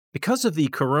Because of the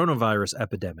coronavirus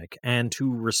epidemic and to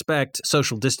respect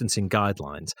social distancing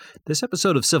guidelines, this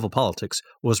episode of Civil Politics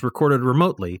was recorded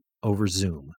remotely over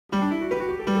Zoom.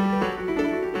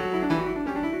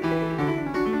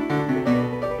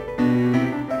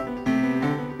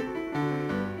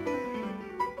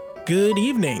 Good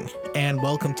evening, and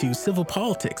welcome to Civil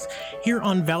Politics here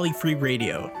on Valley Free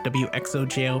Radio,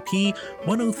 WXOJLP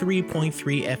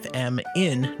 103.3 FM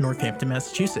in Northampton,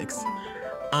 Massachusetts.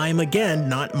 I'm again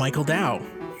not Michael Dow,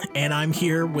 and I'm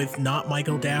here with not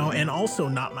Michael Dow and also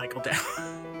not Michael Dow.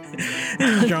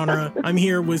 This is Genre. I'm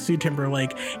here with Sue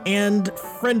Timberlake and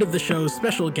friend of the show,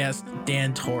 special guest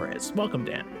Dan Torres. Welcome,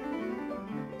 Dan.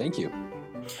 Thank you.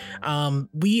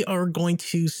 We are going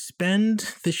to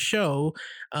spend the show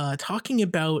talking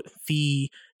about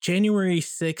the January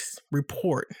 6th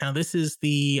report. Now, this is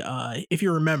the, if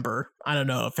you remember, I don't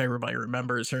know if everybody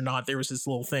remembers or not, there was this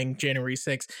little thing, January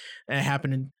 6th, that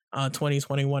happened in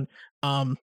 2021.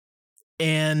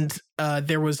 And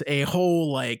there was a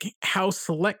whole House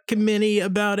Select Committee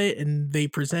about it, and they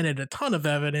presented a ton of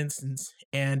evidence,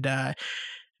 and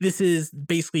this is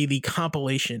basically the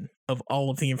compilation of all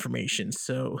of the information.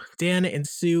 So Dan and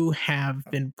Sue have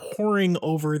been poring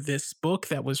over this book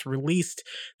that was released.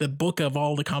 The book of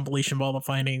all the compilation of all the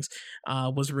findings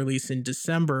was released in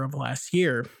December of last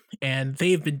year. And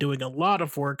they've been doing a lot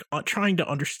of work on trying to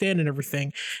understand and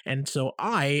everything. And so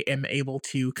I am able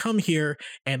to come here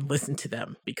and listen to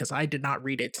them because I did not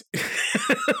read it.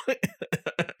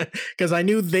 Because I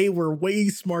knew they were way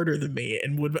smarter than me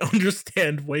and would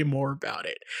understand way more about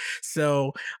it.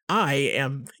 So I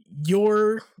am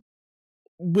your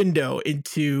window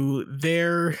into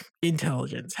their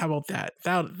intelligence. How about that?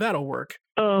 That'll work.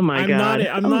 Oh my God.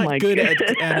 I'm not good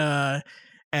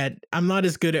I'm not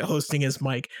as good at hosting as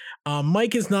Mike.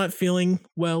 Mike is not feeling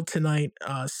well tonight,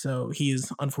 so he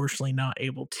is unfortunately not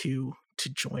able to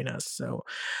join us. So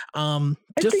I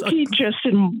think he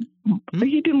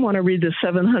didn't want to read the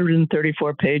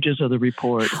 734 pages of the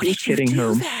report. He's getting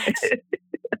home.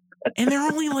 And there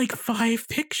are only 5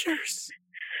 pictures.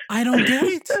 I don't get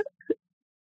it.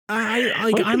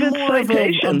 I'm more of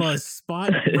a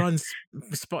spot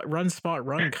run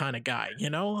kind of guy, you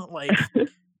know?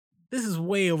 This is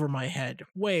way over my head.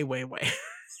 Way. Well,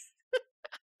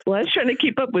 I was trying to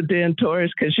keep up with Dan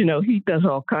Torres because, he does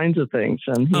all kinds of things.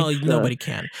 And nobody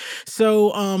can.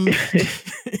 So,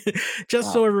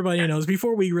 just so everybody knows,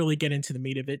 before we really get into the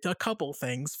meat of it, a couple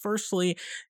things. Firstly,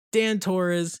 Dan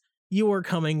Torres, you are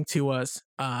coming to us.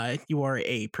 You are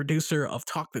a producer of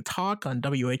Talk the Talk on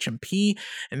WHMP,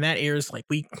 and that airs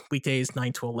weekdays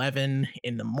 9 to 11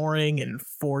 in the morning and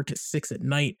 4 to 6 at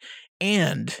night.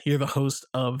 And you're the host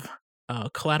of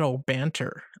Collateral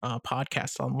Banter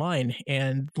podcast online,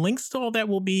 and links to all that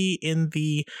will be in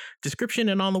the description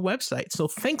and on the website. So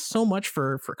thanks so much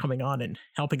for coming on and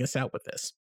helping us out with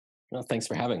this. Well, thanks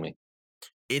for having me.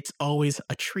 It's always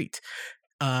a treat.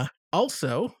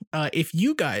 Also, if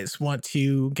you guys want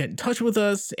to get in touch with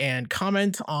us and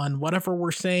comment on whatever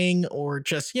we're saying, or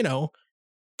just,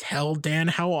 tell Dan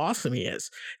how awesome he is,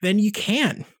 then you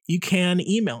can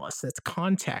email us. That's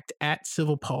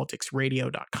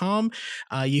contact@civilpoliticsradio.com.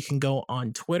 You can go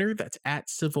on Twitter. That's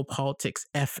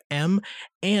 @civilpoliticsfm.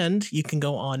 And you can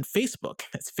go on Facebook.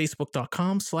 That's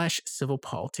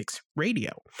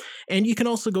facebook.com/civilpoliticsradio. And you can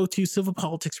also go to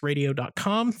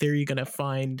civilpoliticsradio.com. There you're going to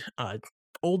find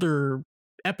older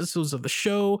episodes of the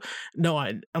show. No,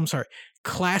 I'm sorry.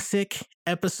 Classic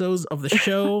episodes of the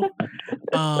show.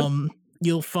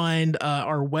 You'll find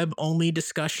our web-only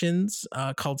discussions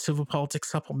called Civil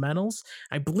Politics Supplementals.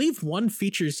 I believe one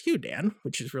features you, Dan,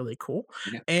 which is really cool.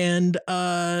 Yeah. And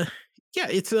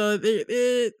it's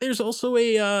there's also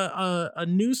a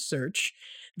news search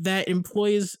that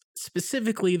employs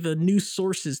specifically the news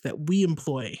sources that we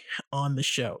employ on the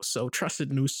show. So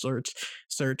trusted news search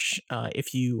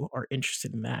if you are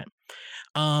interested in that.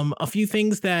 A few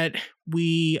things that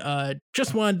we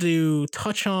just wanted to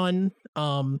touch on.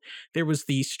 There was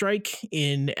the strike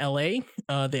in LA,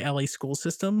 the LA school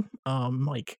system.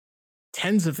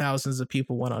 Tens of thousands of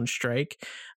people went on strike.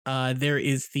 There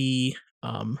is the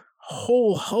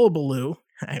whole hullabaloo,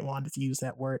 I wanted to use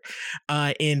that word,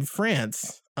 in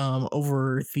France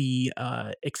over the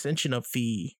extension of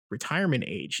the retirement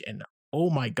age. And oh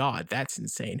my God, that's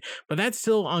insane. But that's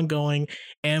still ongoing,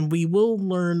 and we will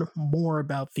learn more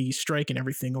about the strike and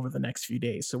everything over the next few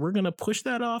days. So we're going to push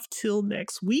that off till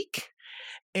next week.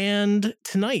 And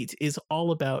tonight is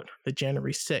all about the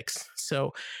January 6th.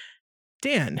 So,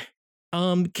 Dan,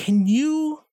 can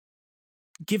you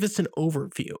give us an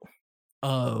overview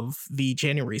of the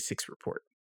January 6th report?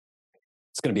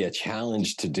 It's going to be a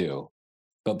challenge to do.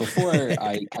 But before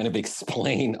I kind of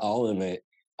explain all of it,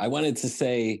 I wanted to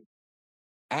say,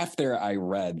 after I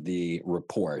read the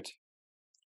report,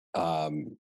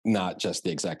 not just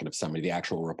the executive summary, the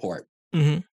actual report,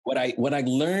 what I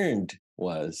learned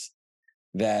was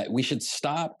that we should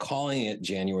stop calling it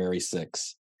January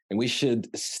 6th, and we should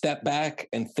step back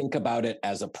and think about it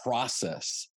as a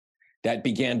process that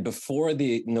began before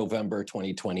the November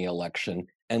 2020 election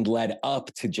and led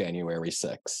up to January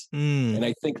 6th. And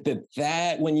I think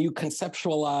that when you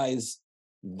conceptualize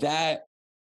that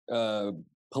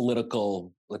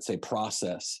political, let's say,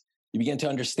 process, you begin to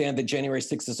understand that January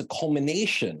 6th is a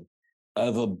culmination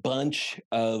of a bunch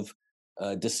of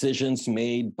decisions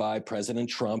made by President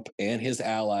Trump and his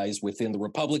allies within the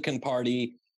Republican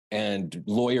Party and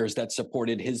lawyers that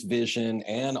supported his vision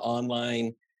and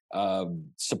online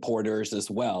supporters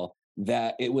as well,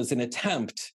 that it was an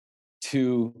attempt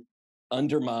to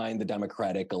undermine the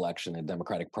democratic election and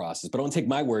democratic process. But don't take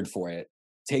my word for it.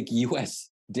 Take U.S.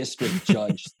 District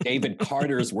Judge David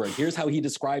Carter's word. Here's how he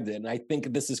described it, and I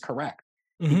think this is correct.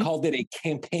 He called it a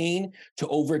campaign to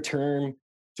overturn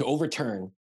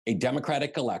a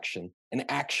democratic election, an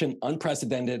action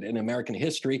unprecedented in American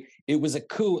history. It was a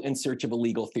coup in search of a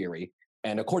legal theory.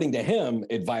 And according to him,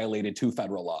 it violated 2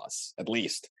 federal laws, at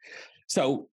least.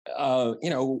 So,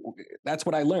 that's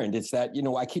what I learned. It's that,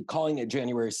 I keep calling it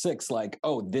January 6th, like,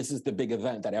 oh, this is the big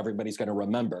event that everybody's going to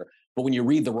remember. But when you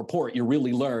read the report, you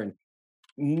really learn,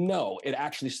 no, it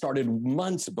actually started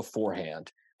months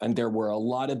beforehand. And there were a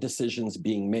lot of decisions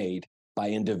being made by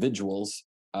individuals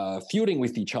feuding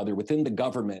with each other within the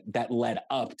government that led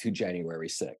up to January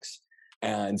 6th.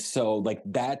 And so, like,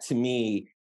 that to me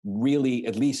really,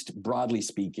 at least broadly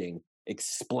speaking,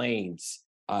 explains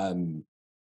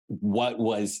what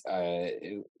was,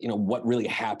 what really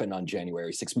happened on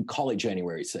January 6th. We call it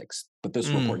January 6th, but this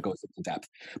report goes into depth.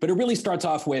 But it really starts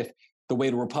off with the way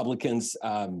the Republicans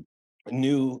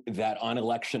knew that on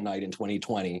election night in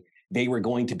 2020, they were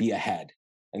going to be ahead.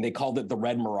 And they called it the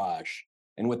Red Mirage.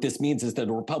 And what this means is that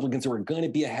the Republicans were going to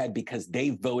be ahead because they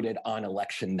voted on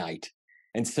election night.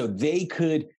 And so they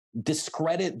could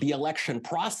discredit the election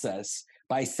process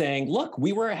by saying, look,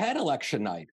 we were ahead election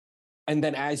night. And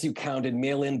then as you counted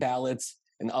mail-in ballots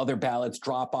and other ballots,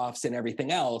 drop-offs and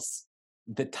everything else,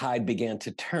 the tide began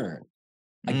to turn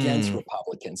against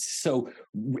Republicans. So,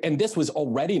 and this was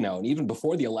already known even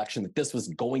before the election that this was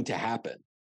going to happen.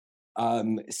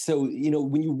 So,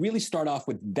 when you really start off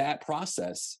with that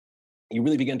process, you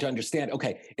really begin to understand,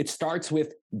 okay, it starts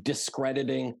with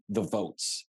discrediting the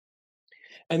votes.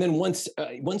 And then once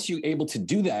you're able to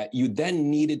do that, you then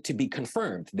needed to be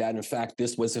confirmed that, in fact,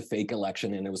 this was a fake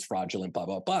election and it was fraudulent, blah,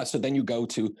 blah, blah. So then you go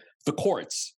to the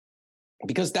courts,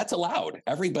 because that's allowed.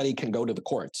 Everybody can go to the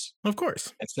courts. Of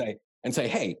course. And say,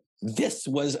 hey, this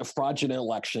was a fraudulent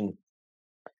election,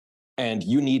 and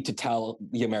you need to tell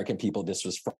the American people this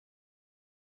was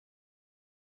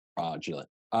fraudulent.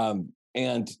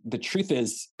 And the truth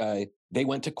is, they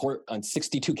went to court on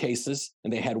 62 cases,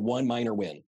 and they had 1 minor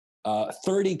win.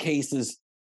 30 cases,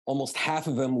 almost half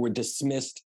of them were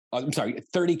dismissed.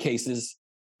 30 cases,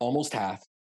 almost half,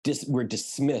 were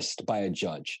dismissed by a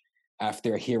judge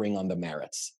after a hearing on the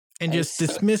merits. And just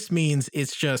dismissed means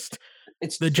it's the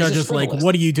it's judge is like,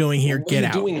 what are you doing here? Get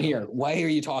out. What are you doing here? Why are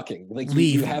you talking? Like,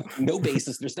 leave. You have no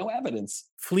basis. There's no evidence.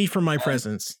 Flee from my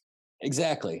presence.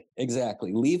 Exactly.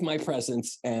 Leave my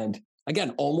presence. And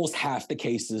again, almost half the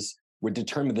cases were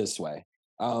determined this way.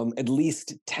 At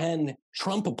least 10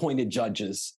 Trump-appointed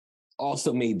judges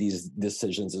also made these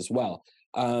decisions as well.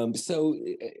 So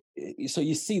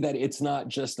you see that it's not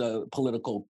just a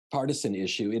political partisan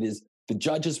issue. It is the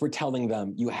judges were telling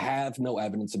them, you have no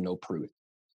evidence and no proof.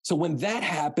 So when that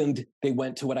happened, they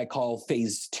went to what I call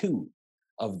phase 2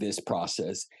 of this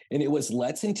process. And it was,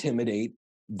 let's intimidate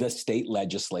the state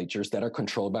legislatures that are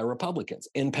controlled by Republicans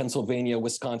in Pennsylvania,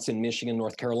 Wisconsin, Michigan,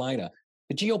 North Carolina.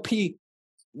 The GOP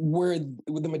were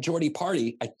the majority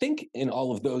party, I think, in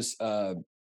all of those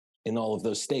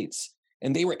states.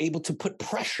 And they were able to put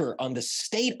pressure on the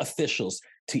state officials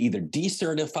to either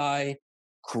decertify,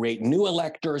 create new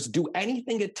electors, do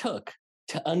anything it took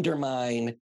to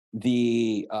undermine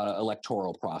the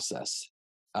electoral process.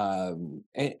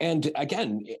 And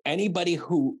again, anybody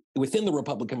who within the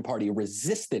Republican Party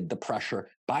resisted the pressure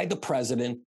by the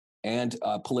president and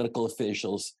political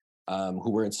officials who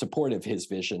were in support of his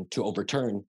vision to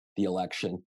overturn the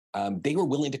election, they were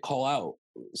willing to call out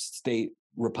state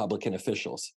Republican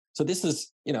officials. So this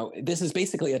is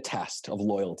basically a test of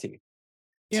loyalty.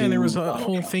 Yeah, and there was a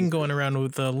whole thing going around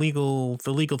with the legal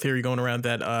theory going around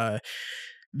that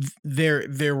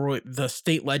there were the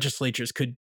state legislatures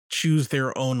could choose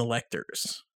their own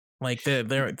electors. Like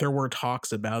there were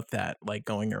talks about that, like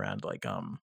going around, like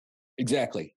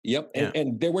Exactly. Yep. Yeah.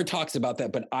 And there were talks about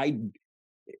that, but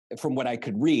from what I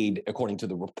could read, according to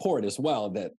the report as well,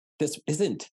 that this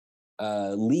isn't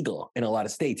legal in a lot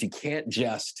of states. You can't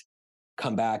just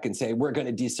come back and say we're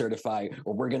going to decertify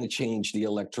or we're going to change the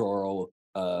electoral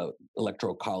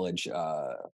college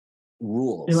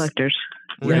rules. Electors.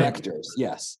 The electors,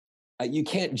 yes. You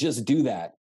can't just do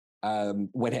that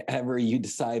whenever you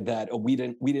decide that we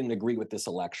didn't agree with this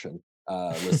election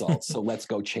results, so let's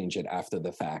go change it after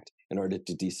the fact in order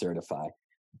to decertify.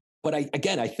 But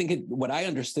I think what I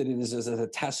understood it is as a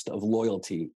test of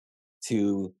loyalty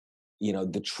to,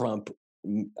 the Trump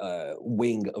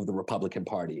wing of the Republican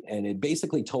Party. And it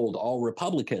basically told all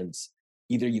Republicans,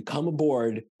 either you come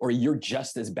aboard or you're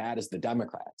just as bad as the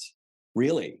Democrats.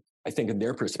 Really, I think in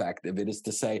their perspective, it is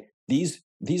to say these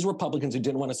Republicans who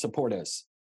didn't want to support us,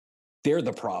 they're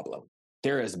the problem.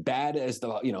 They're as bad as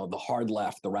the hard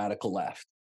left, the radical left.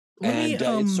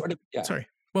 It's sort of, yeah. Sorry.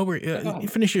 Well,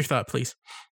 finish your thought, please.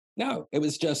 No, it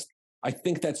was just, I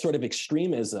think that sort of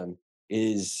extremism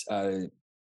is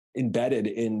embedded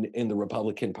in the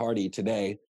Republican Party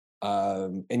today.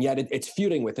 And yet it's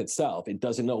feuding with itself. It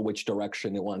doesn't know which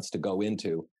direction it wants to go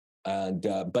into.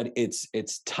 But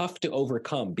it's tough to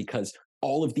overcome because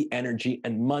all of the energy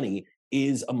and money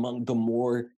is among the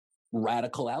more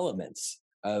radical elements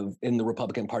in the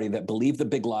Republican Party that believe the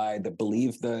big lie, that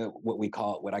believe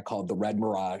what I call the red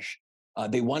mirage.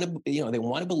 They want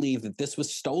to believe that this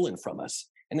was stolen from us.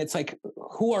 And it's like,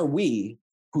 who are we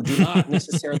who do not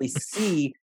necessarily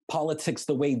see politics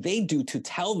the way they do to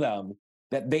tell them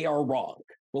that they are wrong?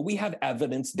 Well, we have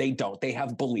evidence. They don't. They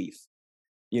have belief.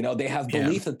 They have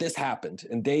belief that this happened,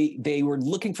 and they were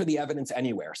looking for the evidence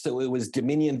anywhere. So it was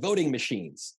Dominion voting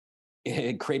machines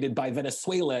created by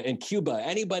Venezuela and Cuba.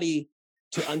 Anybody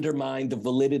to undermine the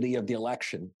validity of the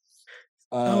election.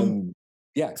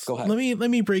 Yeah, go ahead. Let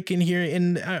me break in here,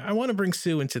 and I want to bring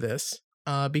Sue into this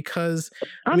because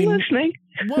I'm listening.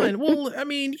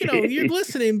 You're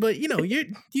listening, but you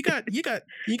got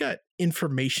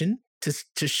information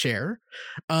to share.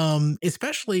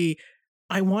 Especially,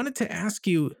 I wanted to ask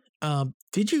you,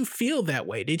 did you feel that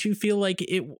way? Did you feel like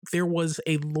there was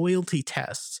a loyalty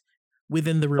test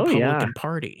within the Republican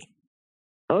Party?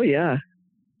 Oh yeah.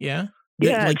 Yeah.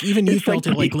 Yeah. Like even you felt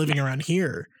it like living around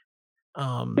here.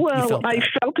 I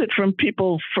felt it from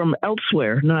people from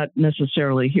elsewhere, not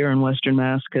necessarily here in Western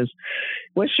Mass, because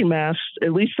Western Mass,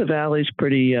 at least the Valley's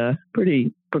pretty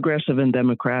progressive and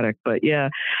democratic. But yeah,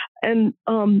 and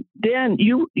Dan,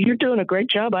 you're doing a great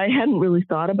job. I hadn't really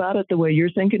thought about it the way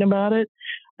you're thinking about it,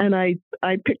 and I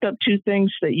picked up two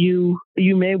things that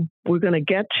we're going to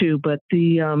get to, but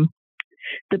there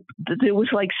was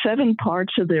like 7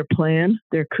 parts of their plan,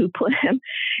 their coup plan,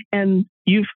 and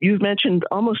you've mentioned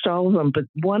almost all of them, but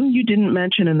one you didn't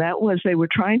mention, and that was they were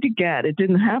trying to get, it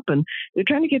didn't happen, they're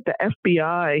trying to get the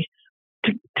FBI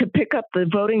to pick up the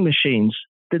voting machines,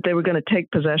 that they were going to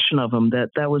take possession of them.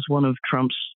 That was one of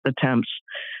Trump's attempts,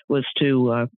 was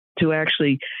to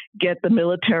actually get the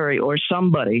military or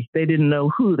somebody, they didn't know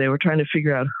who, they were trying to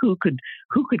figure out who could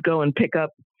go and pick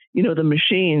up the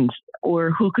machines,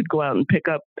 or who could go out and pick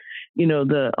up,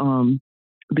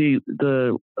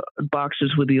 the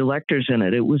boxes with the electors in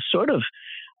it. It was sort of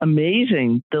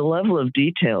amazing, the level of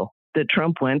detail that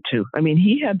Trump went to. I mean,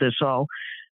 he had this all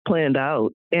planned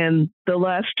out. And the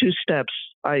last 2 steps,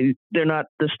 they're not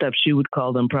the steps you would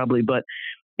call them probably, but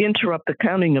interrupt the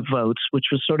counting of votes,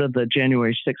 which was sort of the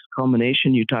January 6th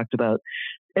culmination you talked about.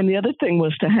 And the other thing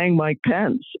was to hang Mike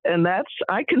Pence. And I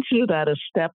consider that a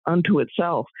step unto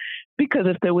itself, because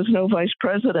if there was no vice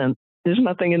president, there's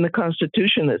nothing in the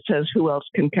Constitution that says who else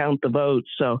can count the votes.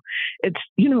 So it's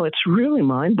really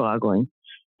mind-boggling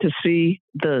to see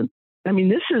this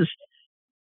is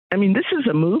a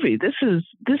movie. This is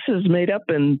made up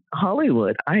in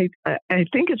Hollywood. I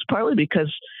think it's partly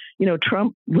because,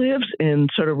 Trump lives in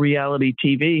sort of reality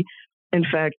TV. In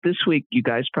fact, this week, you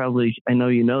guys probably, I know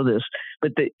you know this,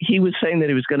 but he was saying that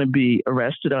he was going to be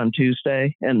arrested on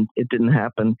Tuesday, and it didn't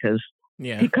happen because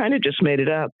he kind of just made it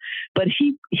up. But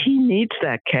he needs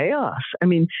that chaos. I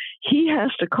mean, he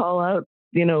has to call out,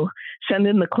 send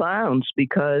in the clowns,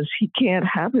 because he can't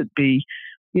have it be,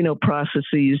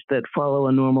 processes that follow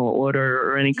a normal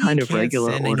order or any kind of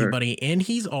regular send order. Anybody, and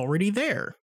he's already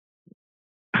there.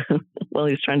 Well,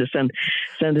 he's trying to send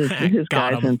his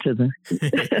guys into the.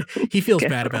 He feels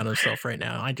bad about himself right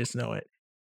now. I just know it.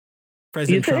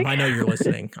 President Trump, I know you're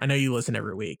listening. I know you listen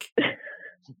every week.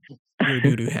 You're a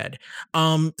doo-doo head.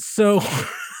 So. By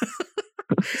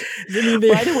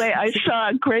the way, I saw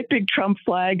a great big Trump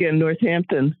flag in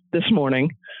Northampton this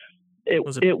morning.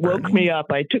 It woke me up.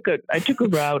 I took a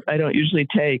route I don't usually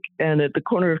take, and at the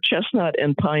corner of Chestnut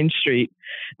and Pine Street,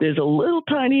 there's a little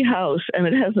tiny house, and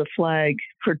it has a flag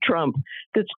for Trump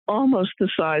that's almost the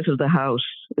size of the house.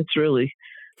 It's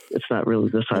not really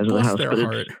the size of the house, but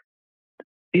heart.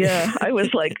 Yeah, I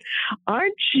was like,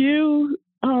 aren't you?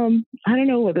 I don't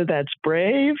know whether that's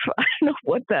brave. I don't know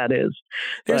what that is.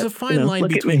 There's a fine line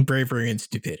between bravery and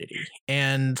stupidity.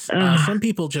 And some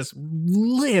people just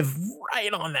live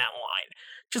right on that line.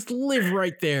 Just live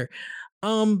right there.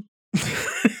 So,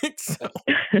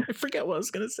 I forget what I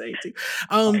was going to say too.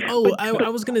 I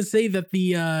was going to say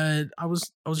that I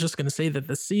was just going to say that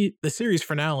the series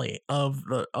finale of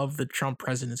the Trump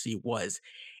presidency was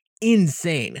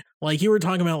insane. Like, you were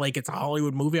talking about, like, it's a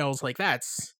Hollywood movie. I was like,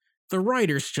 that's the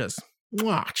writers just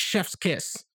chef's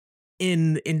kiss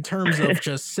in terms of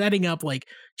just setting up like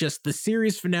just the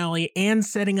series finale and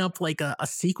setting up like a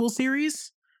sequel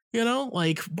series,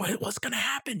 like what's gonna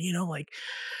happen, like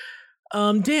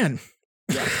Dan.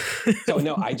 Yeah. So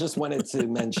no, I just wanted to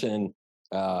mention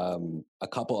a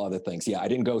couple other things. Yeah, I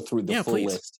didn't go through the full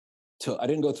list. I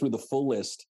didn't go through the full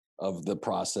list of the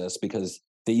process because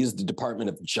they used the Department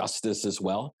of Justice as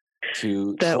well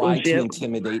to try to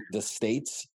intimidate the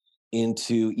states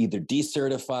into either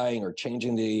decertifying or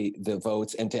changing the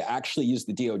votes, and to actually use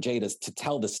the DOJ to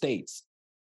tell the states,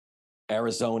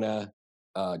 Arizona,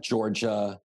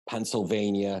 Georgia,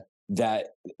 Pennsylvania,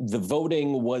 that the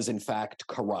voting was in fact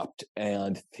corrupt,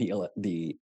 and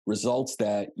the results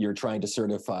that you're trying to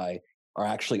certify are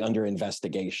actually under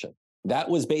investigation. That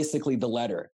was basically the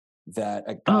letter that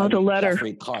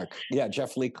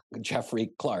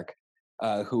Jeffrey Clark,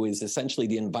 who is essentially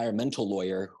the environmental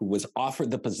lawyer who was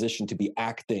offered the position to be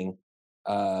acting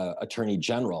attorney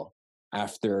general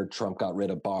after Trump got rid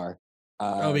of Barr.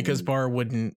 Because Barr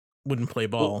wouldn't play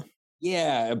ball. Well,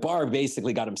 yeah, Barr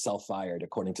basically got himself fired,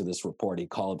 according to this report. He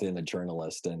called in a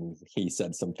journalist and he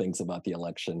said some things about the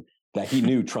election that he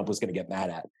knew Trump was going to get mad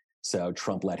at. So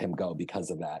Trump let him go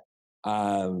because of that.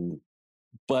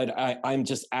 But I'm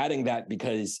just adding that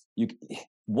because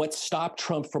what stopped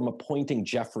Trump from appointing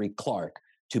Jeffrey Clark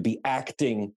to be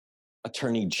acting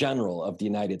attorney general of the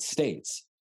United States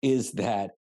is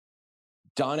that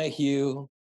Donahue,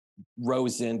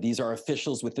 Rosen, these are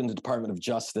officials within the Department of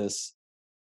Justice,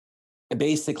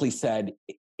 basically said,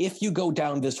 if you go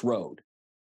down this road,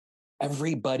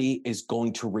 everybody is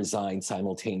going to resign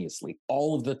simultaneously.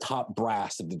 All of the top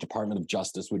brass of the Department of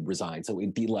Justice would resign. So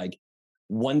it'd be like,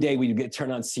 one day we'd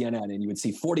turn on CNN and you would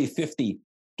see 40, 50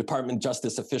 Department of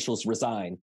Justice officials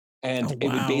resign. And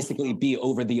it would basically be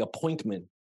over the appointment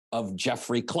of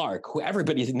Jeffrey Clark, who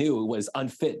everybody knew was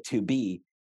unfit to be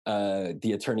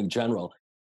the attorney general,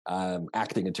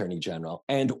 acting attorney general.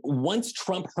 And once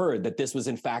Trump heard that this was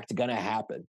in fact going to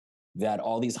happen, that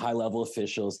all these high-level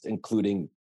officials, including,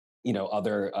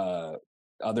 other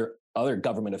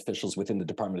government officials within the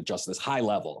Department of Justice, high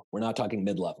level, we're not talking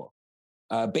mid-level,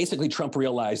 basically, Trump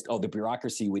realized, the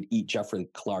bureaucracy would eat Jeffrey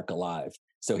Clark alive.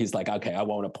 So he's like, okay, I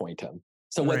won't appoint him.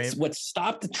 So what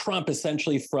stopped Trump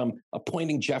essentially from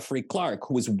appointing Jeffrey Clark,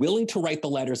 who was willing to write the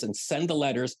letters and send the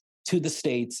letters to the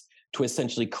states to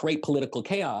essentially create political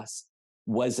chaos,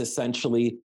 was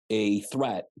essentially a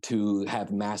threat to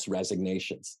have mass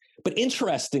resignations. But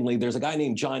interestingly, there's a guy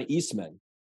named John Eastman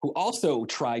who also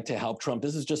tried to help Trump.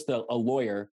 This is just a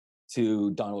lawyer to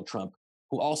Donald Trump,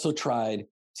 who also tried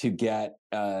to get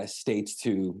states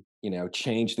to,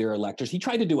 change their electors. He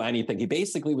tried to do anything. He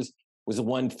basically was the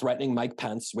one threatening Mike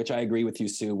Pence, which I agree with you,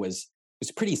 Sue, was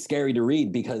pretty scary to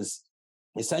read, because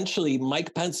essentially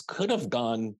Mike Pence could have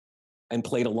gone and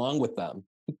played along with them.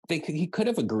 He could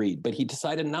have agreed, but he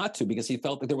decided not to because he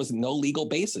felt that there was no legal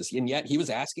basis, and yet he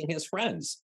was asking his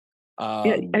friends.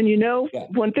 And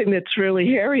one thing that's really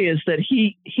hairy is that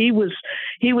he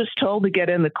was told to get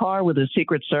in the car with the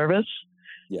Secret Service.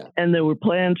 Yeah. And there were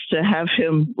plans to have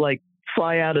him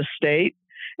fly out of state,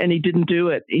 and he didn't do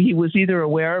it. He was either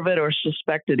aware of it or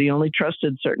suspected. He only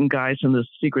trusted certain guys in the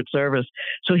Secret Service.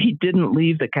 So he didn't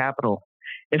leave the Capitol.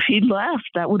 If he'd left,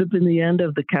 that would have been the end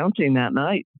of the counting that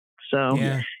night. So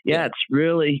it's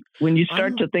really, when you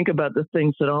start to think about the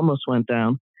things that almost went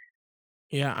down.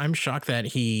 Yeah, I'm shocked that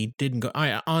he didn't go.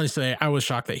 I was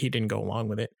shocked that he didn't go along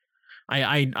with it.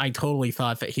 I totally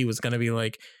thought that he was going to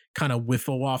be kind of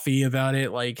wiffle-waffy about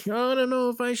it, I don't know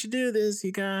if I should do this,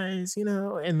 you guys,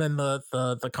 and then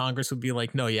the Congress would be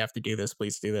like, no, you have to do this,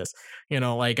 please do this,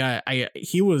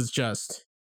 he was just,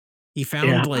 he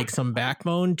found some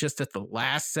backbone just at the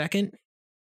last second,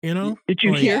 Did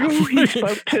you hear who he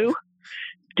spoke to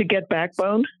get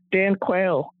backbone? Dan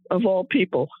Quayle, of all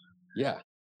people. Yeah.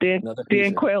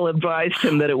 Dan Quayle advised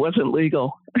him that it wasn't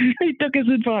legal. He took his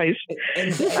advice.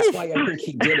 And that's why I think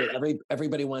he did it.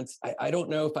 Everybody wants, I don't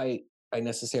know if I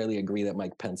necessarily agree that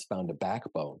Mike Pence found a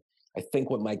backbone. I think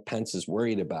what Mike Pence is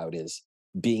worried about is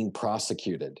being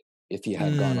prosecuted if he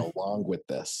had gone along with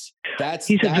this.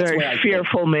 He's a very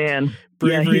fearful man.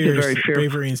 Bravery, he's a very fearful.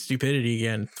 Bravery and stupidity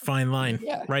again. Fine line.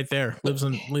 Yeah. Right there. Lives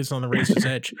on the razor's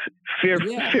edge.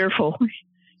 Fearful.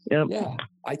 Yep. Yeah.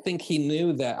 I think he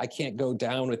knew that I can't go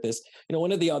down with this. You know,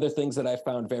 one of the other things that I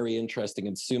found very interesting,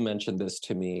 and Sue mentioned this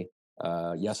to me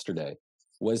yesterday,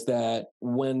 was that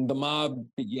when the mob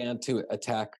began to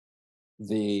attack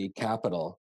the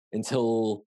Capitol,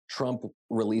 until Trump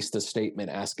released a statement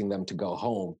asking them to go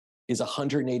home, is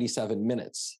 187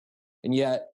 minutes. And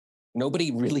yet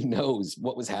nobody really knows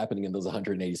what was happening in those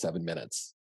 187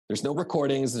 minutes. There's no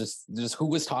recordings. There's who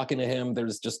was talking to him.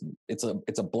 It's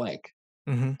a blank.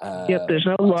 Mm-hmm. Yep. There's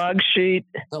no log sheet.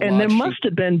 There must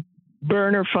have been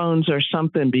burner phones or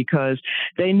something, because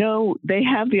they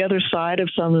have the other side of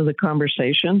some of the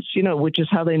conversations, which is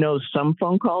how they know some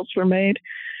phone calls were made,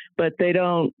 but they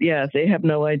don't. Yeah. They have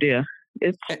no idea.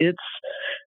 It's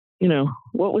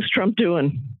what was Trump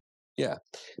doing? Yeah.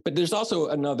 But there's also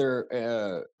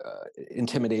another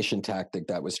intimidation tactic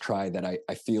that was tried that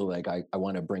I feel like I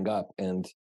want to bring up. And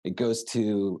it goes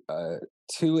to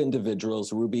two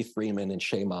individuals, Ruby Freeman and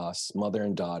Shay Moss, mother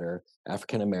and daughter,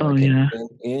 African-American,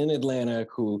 in Atlanta,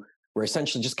 who were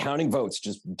essentially just counting votes,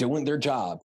 just doing their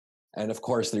job. And of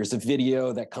course, there's a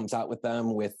video that comes out with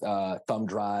them with thumb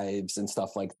drives and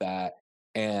stuff like that.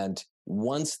 And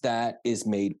once that is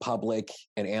made public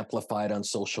and amplified on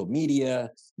social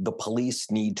media, the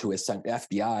police need to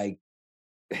FBI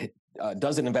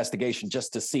does an investigation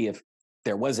just to see if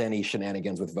there was any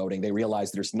shenanigans with voting. They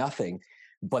realize there's nothing,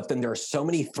 but then there are so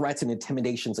many threats and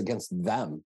intimidations against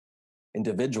them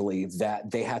individually that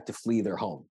they had to flee their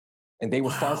home. And they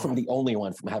were far from the only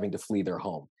one from having to flee their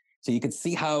home. So you can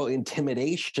see how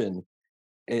intimidation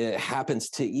happens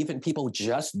to even people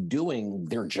just doing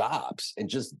their jobs and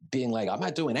just being like, I'm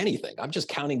not doing anything. I'm just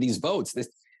counting these votes.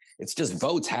 It's just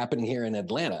votes happening here in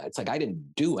Atlanta. It's like, I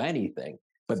didn't do anything.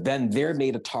 But then they're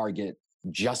made a target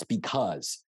just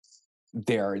because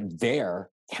they're there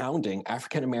counting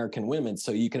African-American women.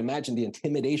 So you can imagine the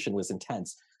intimidation was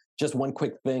intense. Just one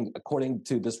quick thing, according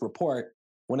to this report,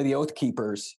 one of the Oath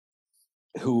Keepers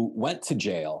who went to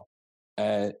jail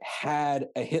had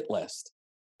a hit list.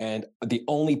 And the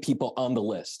only people on the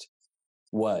list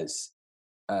was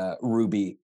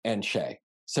Ruby and Shay.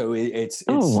 So it's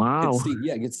wow.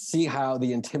 You can see how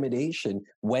the intimidation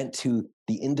went to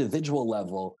the individual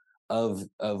level of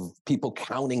people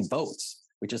counting votes,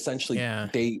 which essentially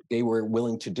they were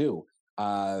willing to do.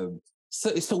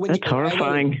 So when that's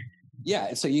horrifying.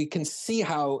 So you can see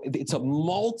how it's a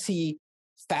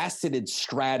multi-faceted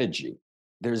strategy.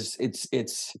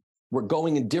 We're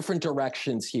going in different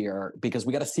directions here because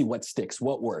we got to see what sticks,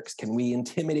 what works. Can we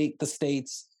intimidate the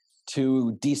states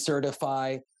to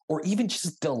decertify or even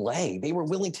just delay? They were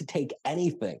willing to take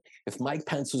anything. If Mike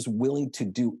Pence was willing to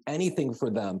do anything for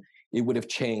them, it would have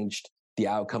changed the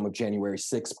outcome of January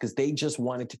 6th because they just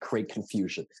wanted to create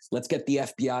confusion. Let's get the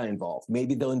FBI involved.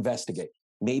 Maybe they'll investigate.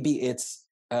 Maybe it's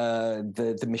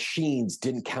the machines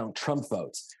didn't count Trump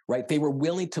votes, right? They were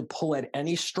willing to pull at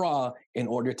any straw in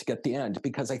order to get the end,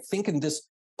 because I think in this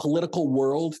political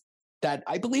world that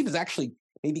I believe is actually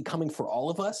maybe coming for all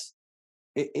of us,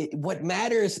 what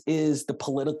matters is the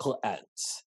political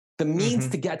ends. The means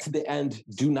to get to the end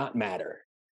do not matter,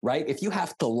 right? If you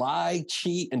have to lie,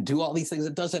 cheat, and do all these things,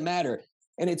 it doesn't matter.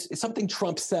 And it's something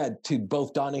Trump said to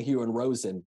both Donahue and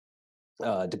Rosen,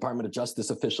 Department of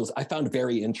Justice officials, I found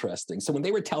very interesting. So when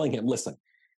they were telling him, listen,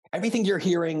 everything you're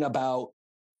hearing about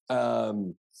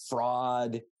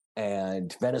fraud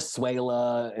and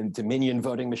Venezuela and Dominion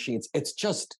voting machines, it's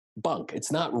just bunk.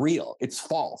 It's not real. It's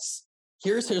false.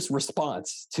 Here's his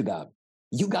response to them.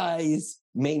 You guys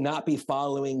may not be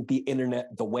following the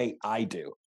internet the way I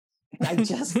do. I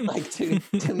just like to me,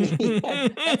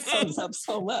 that sums up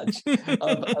so much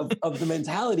of the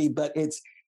mentality, but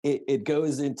it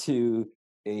goes into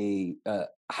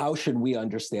how should we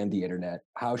understand the internet?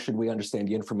 How should we understand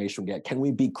the information we get? Can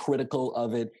we be critical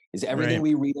of it? Is everything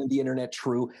we read on the internet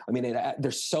true? I mean,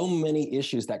 there's so many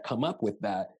issues that come up with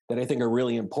that I think are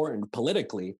really important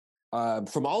politically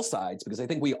from all sides, because I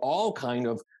think we all kind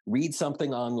of read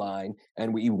something online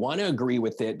and we want to agree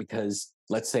with it because,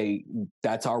 let's say,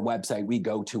 that's our website we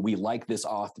go to. We like this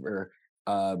author.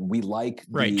 We like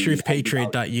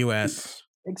truthpatriot.us.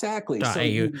 Exactly. So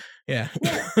yeah.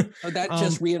 So that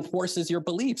just reinforces your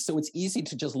beliefs. So it's easy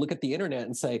to just look at the internet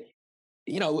and say,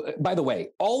 by the way,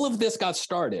 all of this got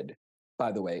started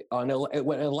by the way,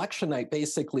 when election night,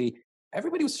 basically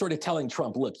everybody was sort of telling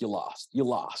Trump, look, you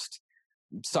lost.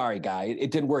 Sorry, guy,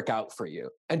 it didn't work out for you.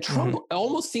 And Trump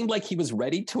almost seemed like he was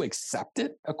ready to accept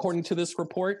it, according to this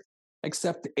report,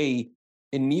 except a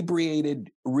inebriated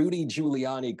Rudy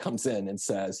Giuliani comes in and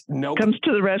says, nope. Comes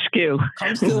to the rescue.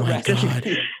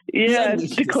 Yeah,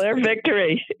 declare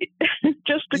victory.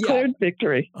 Just declared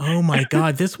victory. Oh my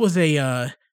God. This was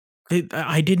I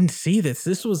didn't see this.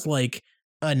 This was like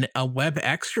a web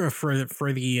extra for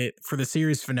the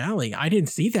series finale. I didn't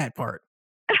see that part.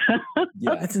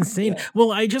 That's insane. Yeah. Well,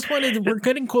 we're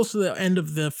getting close to the end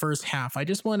of the first half. I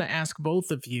just want to ask both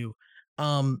of you,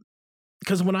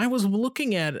 because when I was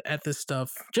looking at this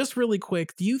stuff, just really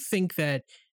quick, do you think that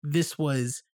this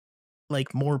was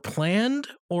like more planned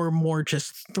or more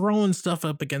just throwing stuff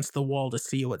up against the wall to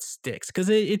see what sticks? Because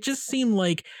it just seemed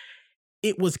like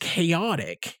it was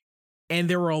chaotic and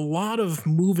there were a lot of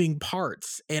moving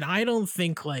parts. And I don't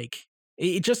think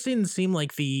it just didn't seem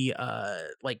like the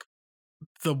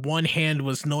one hand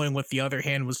was knowing what the other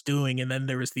hand was doing, and then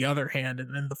there was the other hand,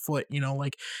 and then the foot,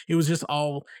 it was just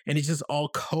all, and it just all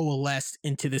coalesced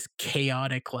into this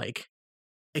chaotic,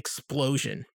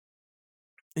 explosion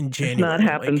in January. It's not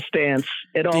happenstance.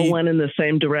 It all went in the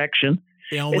same direction.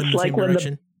 They all went in the same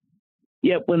direction.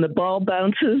 When the ball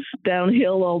bounces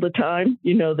downhill all the time,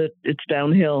 you know that it's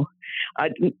downhill.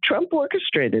 Trump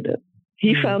orchestrated it.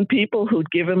 He found people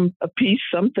who'd give him a piece,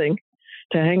 something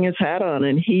to hang his hat on,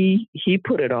 and he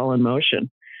put it all in motion.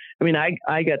 I mean,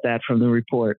 I got that from the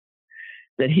report,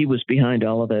 that he was behind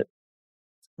all of it.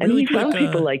 And really he found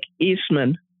people like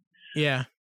Eastman. Yeah.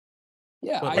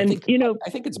 I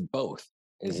think it's both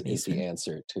is the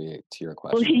answer to your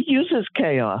question. Well, he uses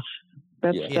chaos.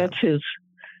 That's his.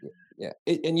 Yeah.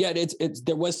 And yet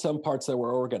there was some parts that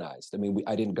were organized. I mean,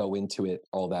 I didn't go into it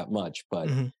all that much, but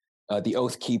the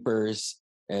Oath Keepers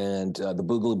and the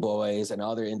Boogaloo Boys and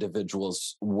other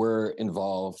individuals were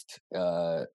involved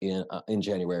in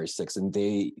January 6th, and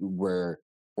they were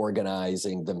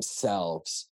organizing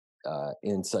themselves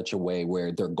in such a way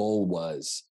where their goal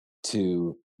was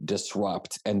to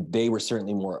disrupt, and they were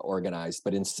certainly more organized.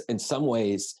 But in some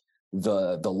ways,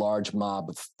 the large mob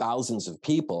of thousands of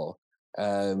people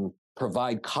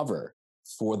provide cover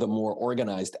for the more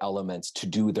organized elements to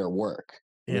do their work.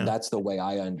 I mean, that's the way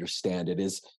I understand it.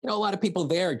 Is, a lot of people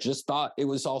there just thought it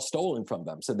was all stolen from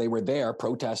them. So they were there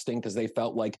protesting because they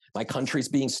felt like my country's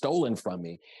being stolen from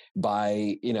me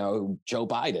by, Joe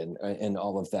Biden and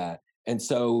all of that. And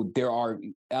so there are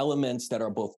elements that are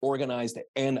both organized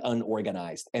and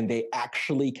unorganized, and they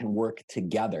actually can work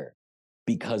together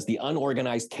because the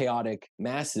unorganized, chaotic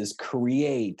masses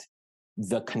create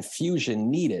the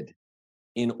confusion needed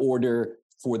in order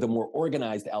for the more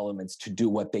organized elements to do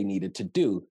what they needed to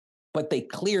do. But they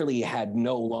clearly had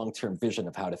no long-term vision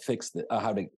of how to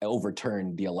how to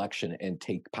overturn the election and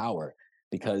take power,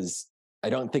 because I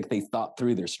don't think they thought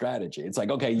through their strategy. It's like,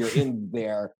 okay, you're in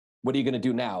there. What are you going to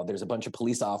do now? There's a bunch of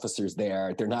police officers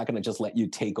there. They're not going to just let you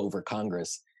take over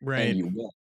Congress and you win.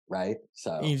 Right.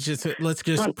 So let's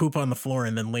just poop on the floor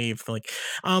and then leave.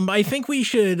 I think we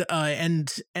should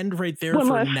end right there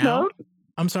for now. Note?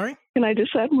 I'm sorry? Can I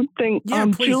just add one thing? Yeah,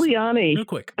 please. Giuliani. Real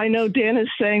quick. I know Dan is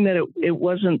saying that it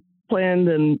wasn't planned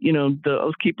and, the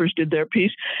Oath Keepers did their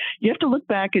piece. You have to look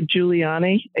back at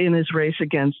Giuliani in his race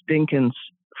against Dinkins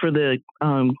for the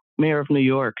mayor of New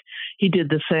York. He did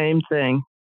the same thing.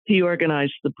 He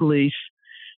organized the police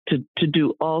to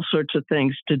do all sorts of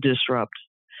things to disrupt.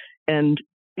 And,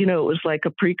 it was like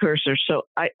a precursor. So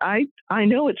I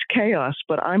know it's chaos,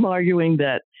 but I'm arguing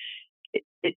that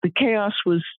the chaos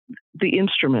was the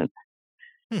instrument.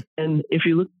 And if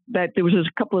you look back, there was a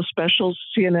couple of specials.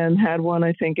 CNN had one,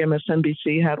 I think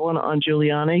MSNBC had one on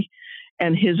Giuliani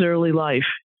and his early life.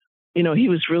 He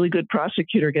was a really good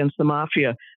prosecutor against the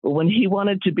mafia. But when he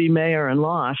wanted to be mayor and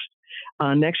lost,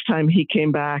 next time he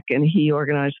came back and he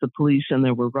organized the police, and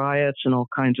there were riots and all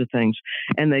kinds of things.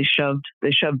 And they shoved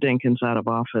Dinkins out of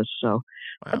office. So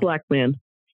a black man.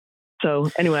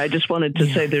 So anyway, I just wanted to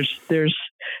say there's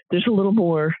a little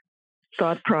more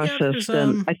thought process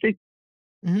than I think.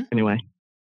 Anyway.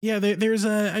 Yeah, there's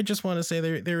I just want to say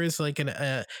there is like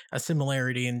a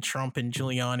similarity in Trump and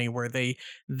Giuliani where the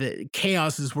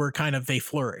chaos is where kind of they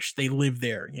flourish. They live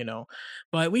there,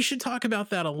 But we should talk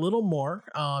about that a little more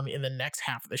in the next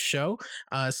half of the show.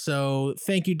 So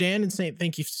thank you, Dan, and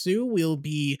thank you, Sue. We'll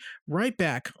be right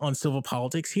back on Civil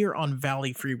Politics here on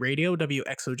Valley Free Radio,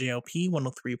 WXOJLP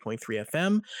 103.3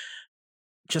 FM.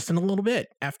 Just in a little bit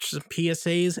after some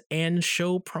PSAs and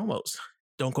show promos.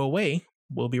 Don't go away.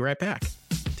 We'll be right back.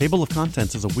 Table of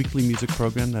Contents is a weekly music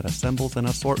program that assembles an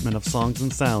assortment of songs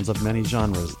and sounds of many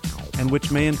genres and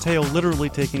which may entail literally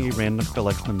taking a random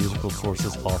collection of musical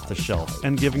sources off the shelf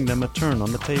and giving them a turn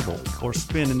on the table or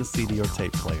spin in the CD or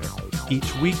tape player.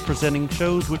 Each week presenting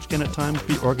shows which can at times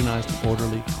be organized and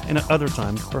orderly, and at other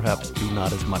times perhaps be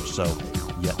not as much so,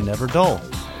 yet never dull.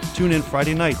 Tune in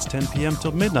Friday nights, 10 p.m.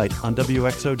 till midnight on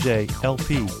WXOJ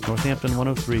LP, Northampton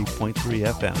 103.3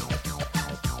 FM.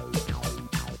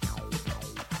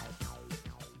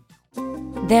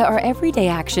 There are everyday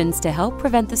actions to help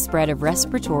prevent the spread of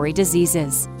respiratory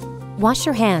diseases. Wash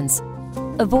your hands.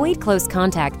 Avoid close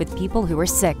contact with people who are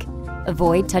sick.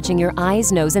 Avoid touching your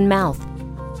eyes, nose, and mouth.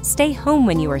 Stay home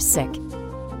when you are sick.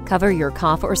 Cover your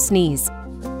cough or sneeze.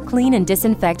 Clean and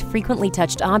disinfect frequently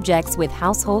touched objects with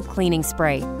household cleaning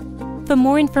spray. For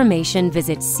more information,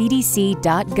 visit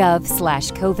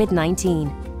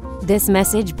cdc.gov/COVID-19. This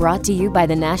message brought to you by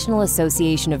the National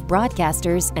Association of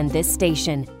Broadcasters and this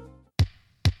station.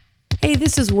 Hey,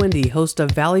 this is Wendy, host of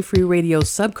Valley Free Radio's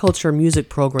Subculture Music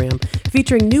program,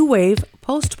 featuring new wave,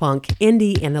 post-punk,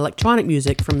 indie, and electronic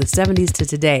music from the 70s to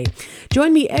today.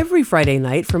 Join me every Friday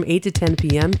night from 8 to 10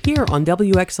 p.m. here on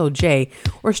WXOJ,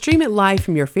 or stream it live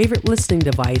from your favorite listening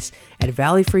device at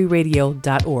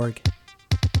valleyfreeradio.org.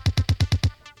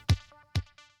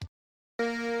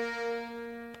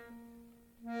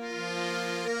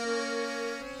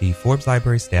 The Forbes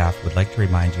Library staff would like to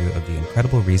remind you of the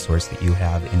incredible resource that you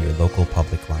have in your local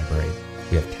public library.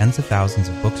 We have tens of thousands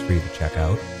of books for you to check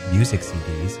out, music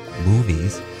CDs,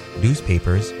 movies,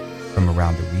 newspapers from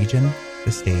around the region,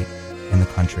 the state, and the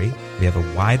country. We have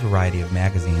a wide variety of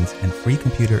magazines and free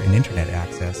computer and internet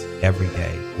access every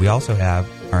day. We also have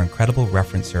our incredible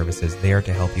reference services there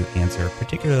to help you answer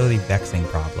particularly vexing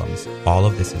problems. All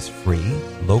of this is free,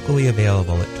 locally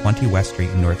available at 20 West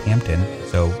Street in Northampton,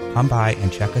 so come by and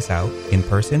check us out in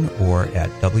person or at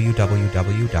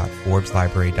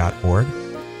www.forbeslibrary.org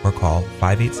or call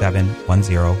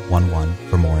 587-1011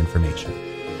 for more information.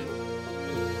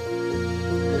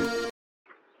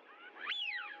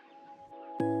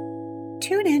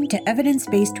 Tune in to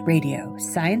Evidence-Based Radio,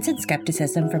 Science and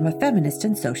Skepticism from a Feminist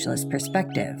and Socialist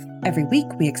Perspective. Every week,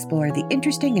 we explore the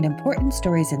interesting and important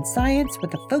stories in science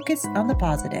with a focus on the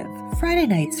positive. Friday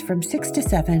nights from 6 to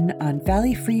 7 on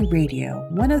Valley Free Radio,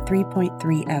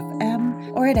 103.3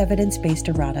 FM, or at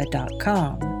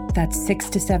evidencebasederrata.com. That's 6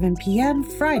 to 7 p.m.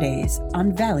 Fridays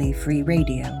on Valley Free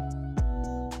Radio.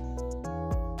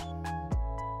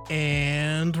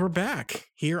 And we're back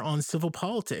here on Civil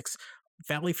Politics.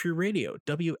 Valley Free Radio,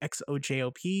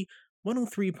 WXOJLP,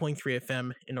 103.3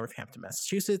 FM in Northampton,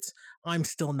 Massachusetts. I'm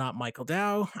still not Michael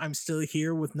Dow. I'm still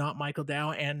here with not Michael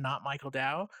Dow and not Michael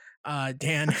Dow,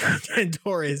 Dan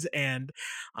Torres and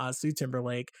Sue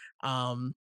Timberlake.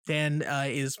 Dan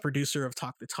is producer of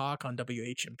Talk the Talk on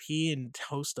WHMP and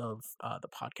host of the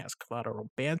podcast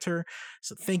Collateral Banter.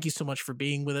 So thank you so much for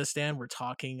being with us, Dan. We're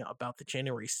talking about the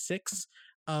January 6th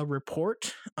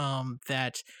report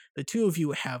that the two of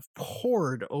you have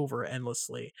poured over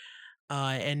endlessly.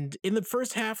 And in the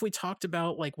first half, we talked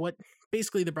about like what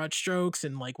basically the broad strokes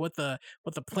and like what the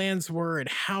plans were and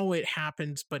how it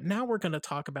happened. But now we're going to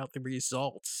talk about the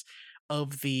results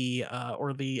of the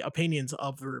or the opinions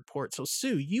of the report. So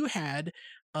Sue, you had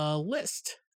a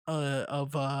list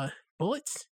of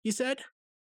bullets, you said?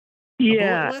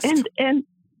 Yeah, and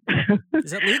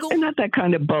is that legal? And not that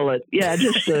kind of bullet. Yeah,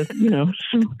 just some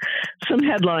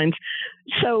headlines.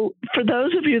 So for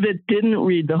those of you that didn't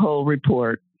read the whole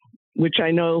report, which I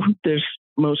know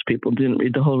most people didn't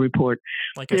read the whole report.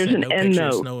 Like I said, no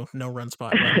pictures, no run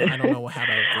spot. I don't know how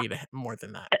to read more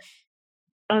than that.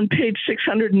 On page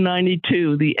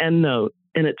 692, the end note,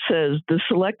 and it says, the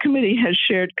Select Committee has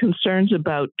shared concerns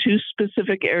about two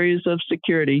specific areas of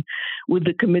security with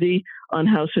the Committee on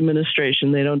House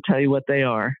Administration. They don't tell you what they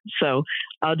are. So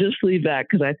I'll just leave that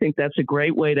because I think that's a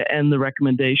great way to end the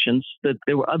recommendations, that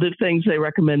there were other things they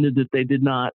recommended that they did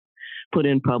not put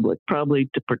in public, probably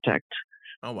to protect,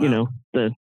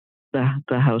 the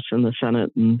House and the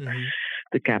Senate and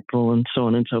the Capitol and so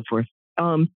on and so forth.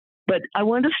 But I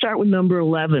wanted to start with number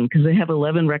 11 because they have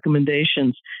 11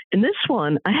 recommendations. In this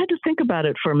one, I had to think about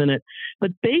it for a minute.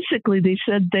 But basically, they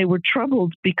said they were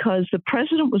troubled because the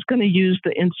president was going to use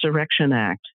the Insurrection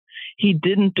Act. He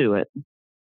didn't do it,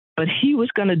 but he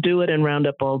was going to do it and round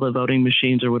up all the voting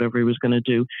machines or whatever he was going to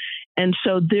do. And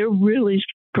so they're really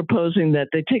proposing that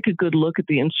they take a good look at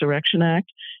the Insurrection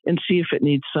Act and see if it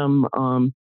needs some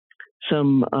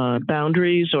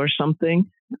boundaries or something.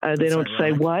 They don't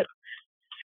say what.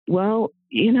 Well,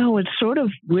 it's sort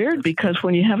of weird because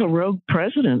when you have a rogue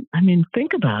president, I mean,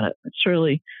 think about it. It's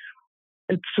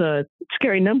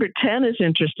scary. Number 10 is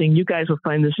interesting. You guys will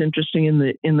find this interesting in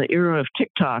the era of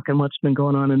TikTok and what's been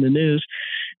going on in the news.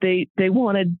 they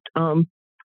wanted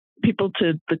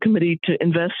the committee to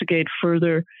investigate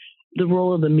further the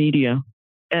role of the media.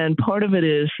 And part of it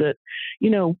is that,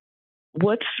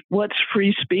 what's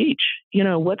free speech?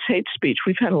 What's hate speech?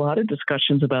 We've had a lot of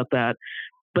discussions about that.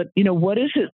 But, what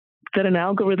is it that an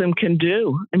algorithm can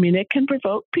do? I mean, it can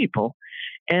provoke people.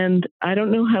 And I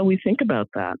don't know how we think about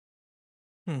that.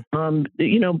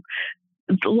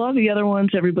 A lot of the other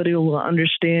ones, everybody will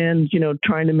understand,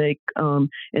 trying to make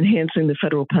enhancing the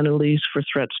federal penalties for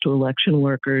threats to election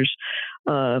workers,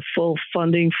 full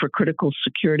funding for critical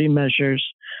security measures,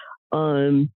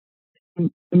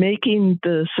 making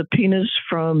the subpoenas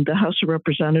from the House of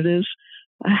Representatives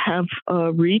have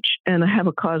reach and have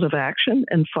a cause of action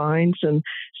and fines and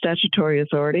statutory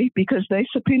authority, because they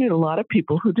subpoenaed a lot of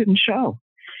people who didn't show.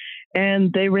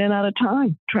 And they ran out of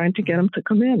time trying to get them to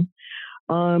come in.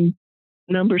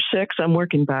 Number 6, I'm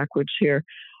working backwards here,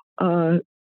 that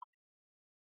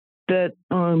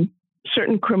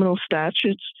certain criminal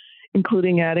statutes,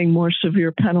 including adding more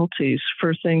severe penalties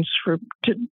for things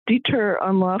to deter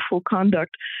unlawful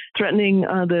conduct threatening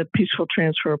the peaceful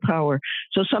transfer of power.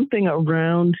 So something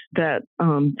around that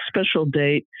special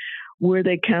date where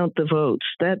they count the votes,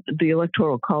 that the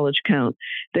Electoral College count.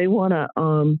 They want to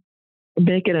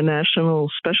make it a national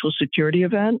special security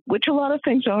event, which a lot of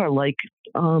things are, like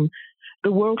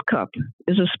the World Cup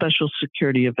is a special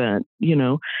security event,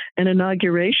 an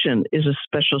inauguration is a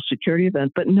special security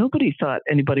event, but nobody thought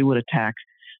anybody would attack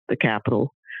the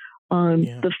Capitol.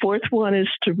 The 4th one is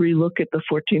to relook at the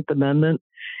 14th Amendment.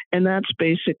 And that's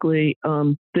basically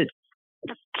that.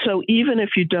 So even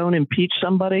if you don't impeach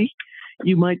somebody,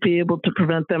 you might be able to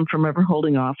prevent them from ever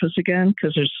holding office again,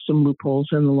 because there's some loopholes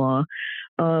in the law.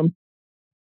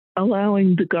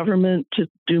 Allowing the government to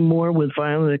do more with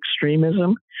violent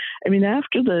extremism. I mean,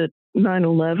 after the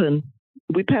 9/11,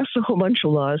 we passed a whole bunch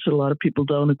of laws that a lot of people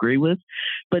don't agree with,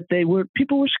 but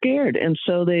people were scared. And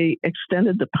so they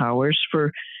extended the powers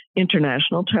for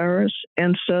international terrorists.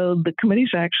 And so the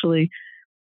committee's actually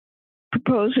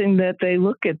proposing that they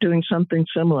look at doing something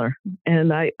similar.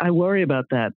 And I worry about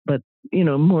that, but,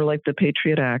 more like the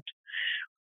Patriot Act.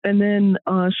 And then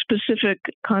specific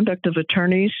conduct of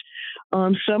attorneys.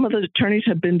 Some of the attorneys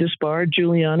have been disbarred.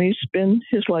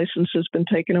 His license has been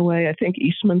taken away. I think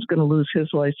Eastman's going to lose his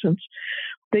license.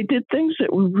 They did things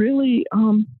that were really,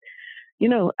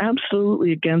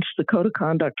 absolutely against the code of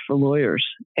conduct for lawyers.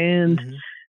 And,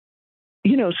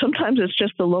 sometimes it's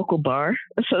just the local bar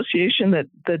association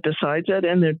that decides it,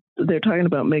 and they're talking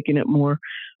about making it more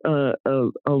a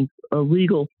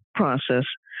legal process.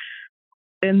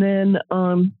 And then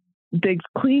they've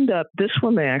cleaned up this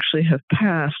one. They actually have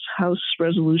passed House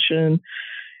Resolution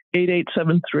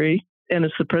 8873, and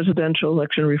it's the Presidential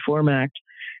Election Reform Act.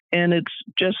 And it's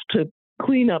just to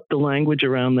clean up the language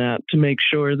around that to make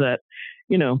sure that,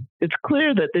 it's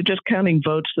clear that they're just counting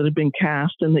votes that have been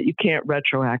cast and that you can't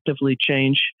retroactively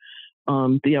change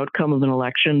the outcome of an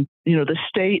election. The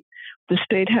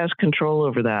state has control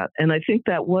over that. And I think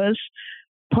that was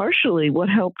partially what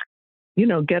helped,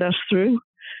 get us through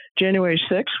January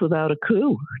 6th without a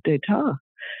coup d'etat,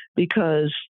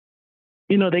 because,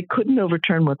 they couldn't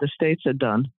overturn what the states had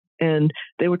done, and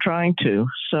they were trying to.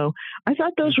 So I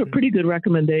thought those were pretty good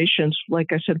recommendations.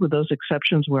 Like I said, with those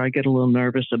exceptions where I get a little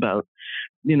nervous about,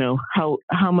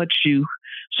 how much you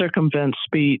circumvent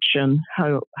speech and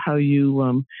how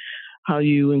you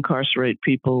incarcerate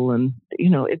people, and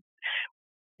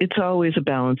it's always a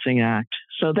balancing act.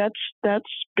 So that's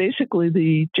basically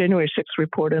the January 6th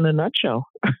report in a nutshell.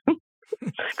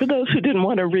 For those who didn't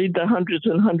want to read the hundreds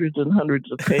and hundreds and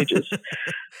hundreds of pages.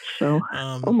 So,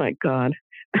 oh my God.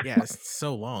 Yeah, it's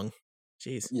so long.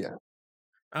 Jeez.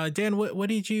 Yeah. Dan, what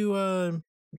did you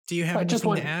do you have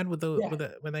anything to add with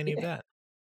any of that?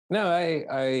 No,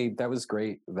 I that was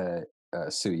great that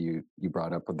Sue, you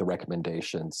brought up with the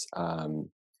recommendations.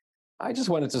 I just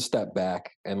wanted to step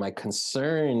back, and my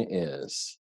concern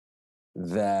is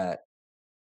that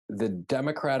the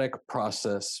democratic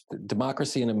process,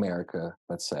 democracy in America,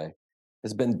 let's say,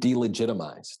 has been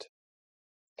delegitimized.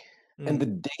 And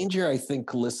the danger I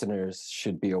think listeners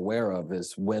should be aware of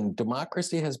is when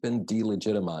democracy has been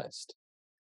delegitimized,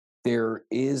 there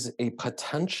is a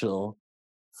potential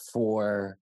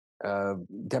for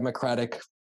democratic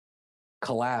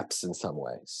collapse in some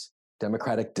ways,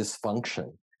 democratic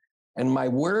dysfunction. And my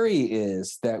worry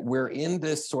is that we're in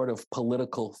this sort of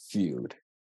political feud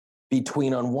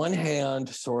between, on one hand,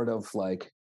 sort of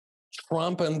like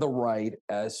Trump and the right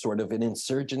as sort of an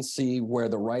insurgency where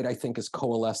the right, I think, is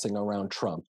coalescing around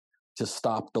Trump to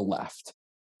stop the left.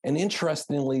 And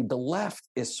interestingly, the left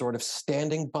is sort of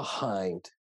standing behind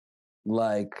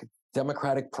like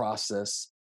democratic process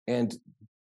and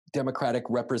democratic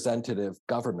representative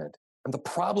government. And the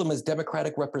problem is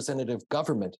democratic representative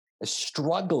government is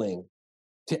struggling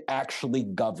to actually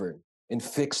govern and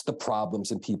fix the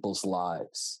problems in people's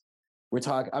lives.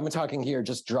 I'm talking here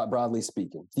just broadly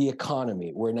speaking, the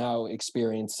economy. We're now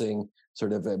experiencing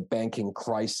sort of a banking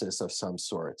crisis of some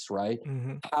sorts, right?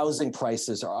 Mm-hmm. Housing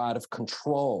prices are out of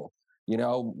control. You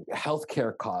know,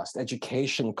 healthcare costs,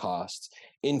 education costs,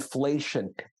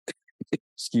 inflation.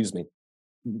 Excuse me.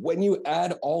 When you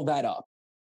add all that up,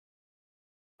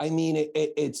 I mean,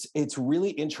 it's really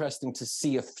interesting to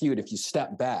see a feud, if you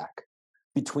step back,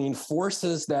 between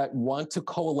forces that want to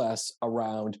coalesce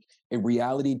around a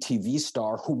reality TV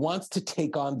star who wants to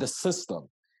take on the system.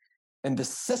 And the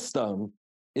system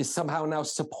is somehow now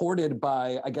supported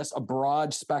by, I guess, a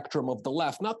broad spectrum of the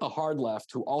left, not the hard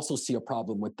left, who also see a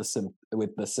problem with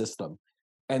the system.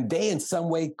 And they in some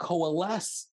way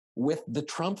coalesce with the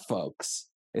Trump folks.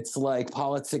 It's like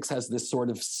politics has this sort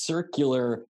of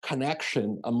circular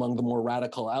connection among the more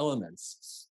radical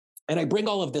elements. And I bring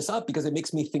all of this up because it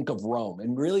makes me think of Rome. It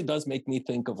really does make me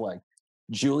think of like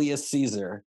Julius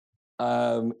Caesar,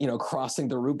 crossing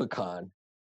the Rubicon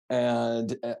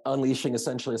and unleashing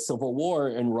essentially a civil war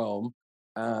in Rome,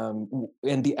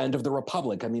 and the end of the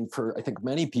Republic. I mean, for I think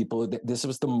many people, this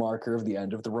was the marker of the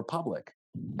end of the Republic.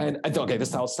 And okay,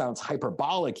 this all sounds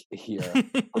hyperbolic here,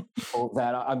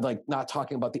 that I'm like not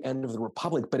talking about the end of the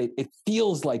Republic, but it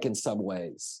feels like in some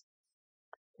ways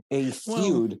a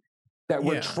feud that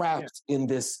we're trapped in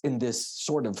this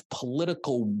sort of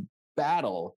political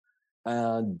battle,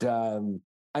 and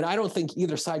I don't think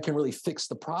either side can really fix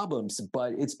the problems,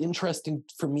 but it's interesting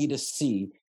for me to see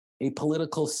a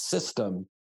political system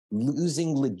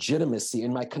losing legitimacy.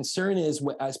 And my concern is,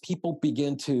 as people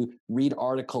begin to read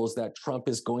articles that Trump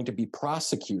is going to be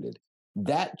prosecuted,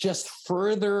 that just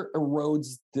further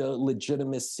erodes the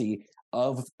legitimacy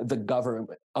of the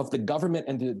government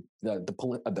and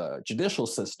the judicial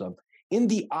system in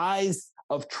the eyes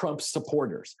of Trump's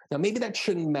supporters. Now, maybe that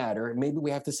shouldn't matter. Maybe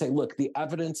we have to say, look, the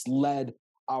evidence led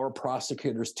our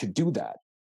prosecutors to do that.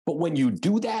 But when you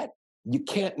do that, you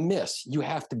can't miss. You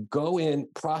have to go in,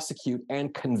 prosecute,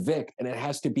 and convict, and it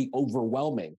has to be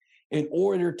overwhelming in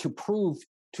order to prove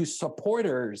to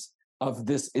supporters of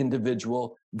this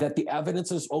individual that the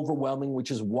evidence is overwhelming,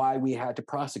 which is why we had to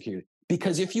prosecute.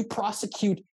 Because if you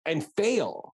prosecute and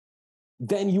fail,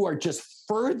 then you are just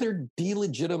further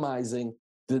delegitimizing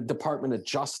the Department of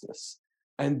Justice.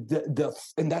 And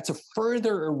that's a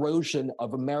further erosion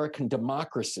of American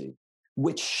democracy,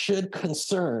 which should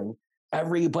concern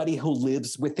everybody who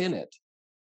lives within it.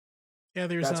 Yeah,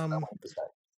 there's that's a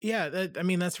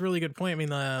really good point. I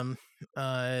mean,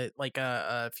 a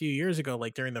few years ago,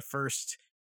 like during the first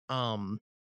I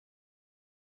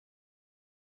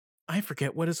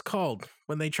forget what it's called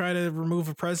when they try to remove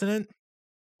a president.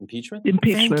 Impeachment?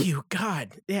 Thank you,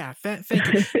 God. Yeah, thank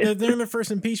you. During the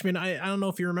first impeachment, I don't know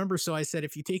if you remember, so I said,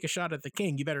 if you take a shot at the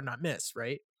king, you better not miss,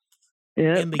 right?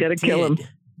 Yeah, gotta kill him.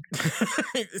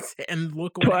 And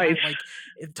look what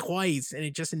twice, and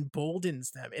it just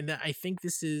emboldens them. And I think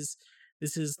this is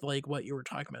like what you were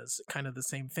talking about. It's kind of the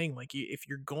same thing. Like, if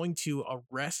you're going to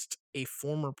arrest a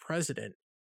former president,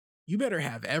 you better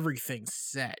have everything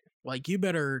set. Like, you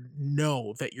better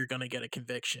know that you're going to get a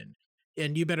conviction,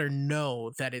 and you better know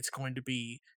that it's going to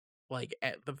be, like,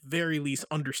 at the very least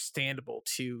understandable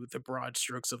to the broad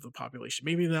strokes of the population.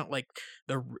 Maybe not like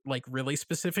the really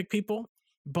specific people,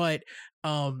 but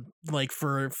like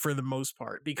for the most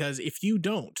part. Because if you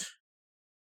don't,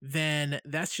 then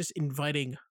that's just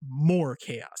inviting more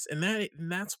chaos, and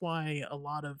that's why a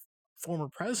lot of former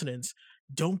presidents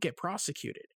don't get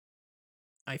prosecuted,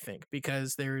 I think,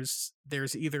 because there's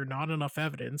either not enough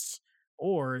evidence,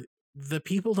 or the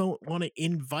people don't want to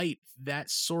invite that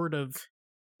sort of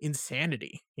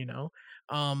insanity, you know?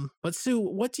 But Sue,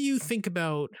 what do you think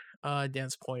about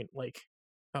Dan's point, like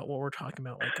about what we're talking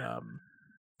about, like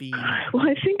Well,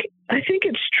 I think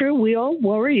it's true. We all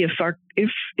worry if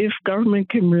government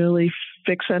can really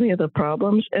fix any of the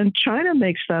problems, and China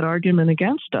makes that argument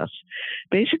against us,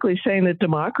 basically saying that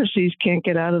democracies can't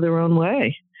get out of their own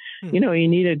way. You know, you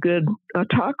need a good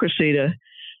autocracy to,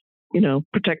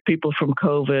 protect people from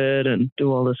COVID and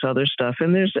do all this other stuff.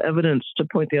 And there's evidence to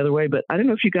point the other way. But I don't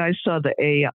know if you guys saw the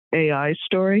AI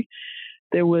story.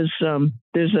 There was I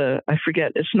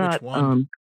forget. It's not.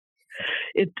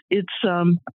 It's a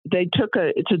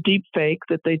deep fake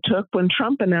that they took when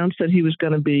Trump announced that he was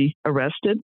going to be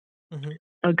arrested. Mm-hmm.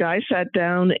 A guy sat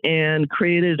down and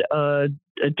created a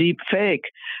deep fake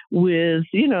with,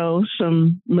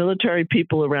 some military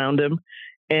people around him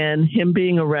and him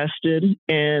being arrested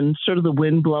and sort of the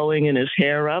wind blowing and his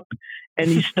hair up, and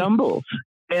he stumbles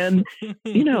And,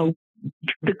 you know,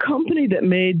 the company that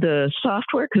made the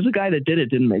software, because the guy that did it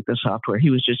didn't make the software. He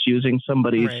was just using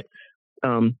somebody's Right.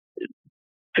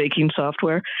 faking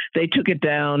software. They took it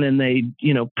down and they,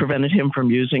 you know, prevented him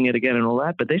from using it again and all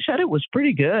that. But they said it was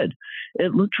pretty good.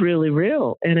 It looked really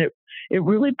real. And it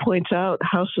really points out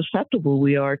how susceptible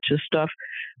we are to stuff.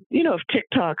 You know, if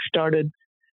TikTok started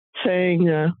saying,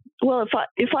 well,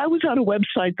 if I was on a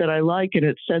website that I like and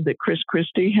it said that Chris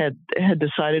Christie had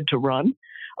decided to run,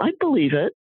 I'd believe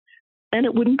it. And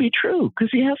it wouldn't be true because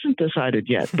he hasn't decided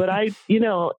yet. But you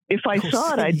know, if I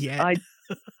saw it,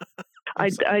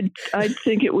 I'd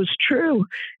think it was true.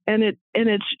 And it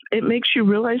makes you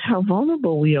realize how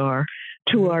vulnerable we are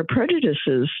to our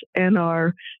prejudices and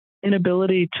our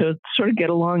inability to sort of get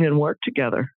along and work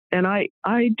together. And I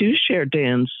do share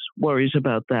Dan's worries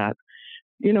about that.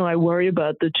 You know, I worry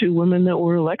about the two women that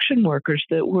were election workers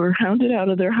that were hounded out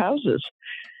of their houses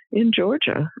in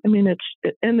Georgia. I mean,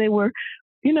 and they were,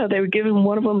 you know, they were giving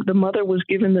one of them, the mother was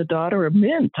giving the daughter a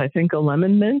mint, I think a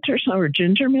lemon mint or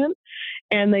ginger mint.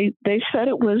 And they said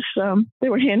it was, they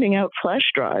were handing out flash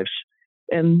drives.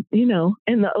 And, you know,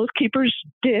 and the Oath Keepers,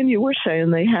 Dan, you were saying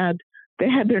they had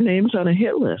their names on a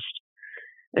hit list.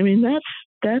 I mean,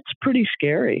 that's pretty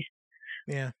scary.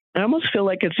 Yeah. I almost feel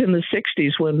like it's in the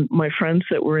 60s when my friends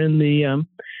that were in the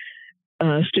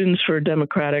Students for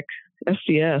Democratic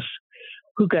SDS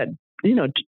who got, you know,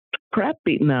 crap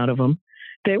beaten out of them,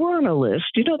 they were on a list.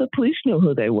 You know, the police knew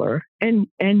who they were. And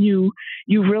you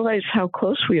realize how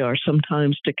close we are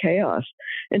sometimes to chaos.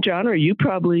 And John, or you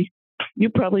probably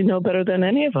know better than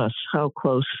any of us how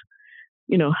close,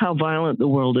 you know, how violent the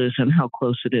world is and how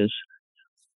close it is.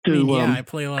 I mean, yeah, I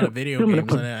play a lot of video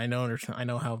games, and I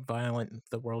know how violent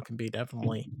the world can be.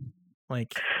 Definitely,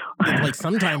 like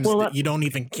sometimes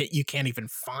you can't even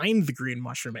find the green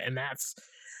mushroom, and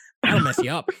that'll mess you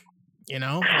up. You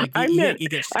know, like you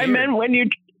get scared. I meant when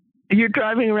you're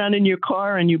driving around in your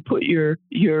car and you put your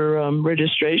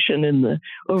registration in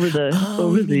over the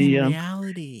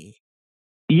reality.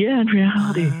 Yeah, in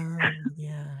reality.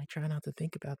 Yeah, I try not to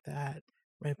think about that.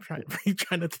 I try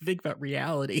not to think about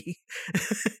reality.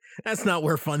 That's not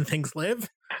where fun things live.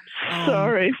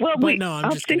 Sorry. Well,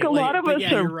 I'm just think kidding. a lot of us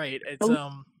yeah, are. You're right. It's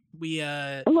a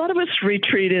lot of us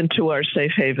retreat into our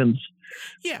safe havens.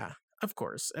 Yeah, of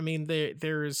course. I mean,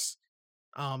 there's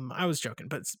I was joking,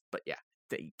 but yeah,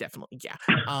 they definitely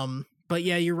but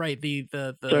yeah, you're right.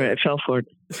 The Sorry, I fell for it.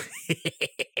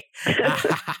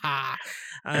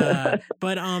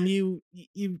 But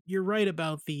you're right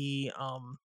about the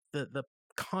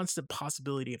constant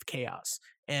possibility of chaos,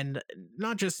 and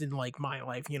not just in like my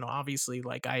life. You know, obviously,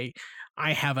 like I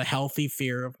have a healthy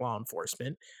fear of law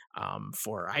enforcement,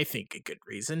 for I think a good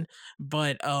reason,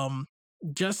 but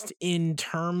just in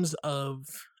terms of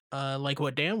like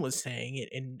what Dan was saying,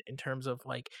 in terms of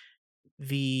like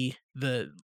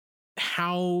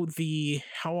how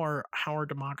our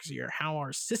democracy, or how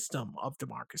our system of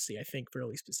democracy, I think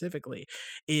really specifically,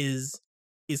 is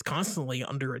constantly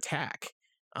under attack,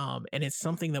 and it's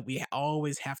something that we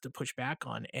always have to push back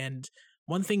on. And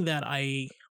one thing that I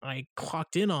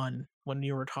clocked in on when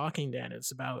you were talking, Dan, is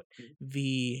about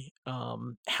the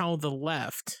how the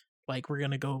left, like we're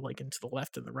gonna go like into the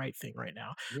left and the right thing right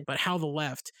now, but how the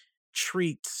left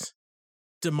treats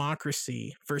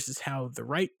democracy versus how the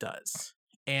right does.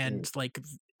 And like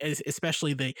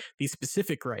especially the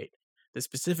specific right, the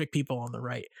specific people on the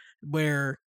right,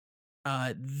 where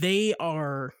they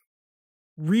are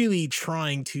really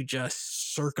trying to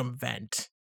just circumvent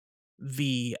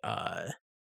the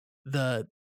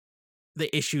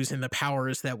issues and the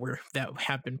powers that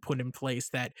have been put in place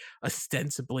that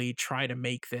ostensibly try to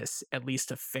make this at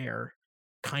least a fair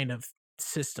kind of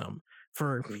system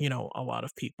for, you know, a lot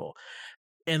of people.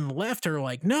 And left are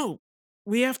like, no,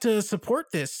 we have to support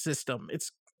this system.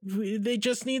 They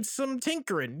just need some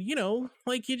tinkering, you know,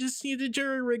 like you just need to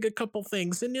jury rig a couple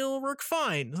things and it'll work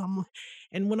fine.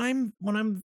 And when I'm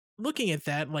looking at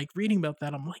that, like reading about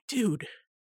that, I'm like, dude,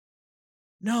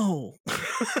 no,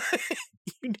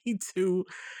 you need to,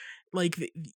 like,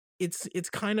 it's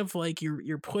kind of like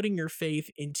you're putting your faith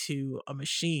into a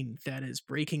machine that is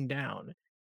breaking down,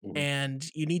 and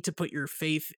you need to put your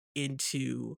faith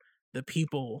into the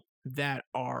people that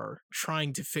are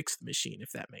trying to fix the machine,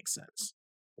 if that makes sense.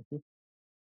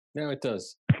 No, it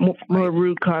does. More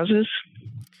root causes.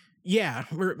 Yeah,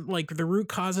 like the root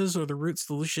causes or the root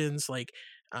solutions. Like,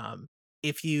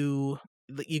 if you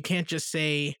can't just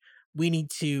say we need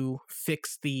to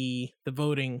fix the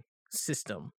voting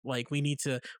system. Like we need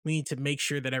to make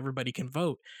sure that everybody can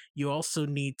vote. You also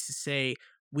need to say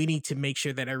we need to make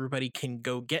sure that everybody can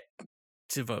go get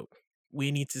to vote.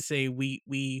 We need to say we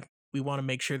we want to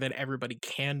make sure that everybody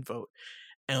can vote,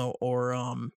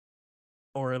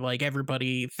 or like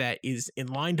everybody that is in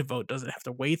line to vote doesn't have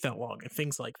to wait that long and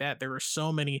things like that. There are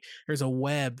so many, there's a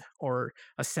web or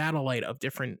a satellite of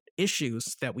different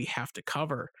issues that we have to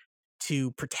cover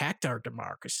to protect our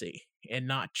democracy, and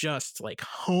not just like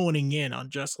honing in on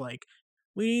just like,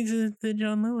 we need the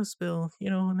John Lewis bill,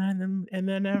 and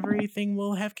then everything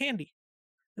will have candy.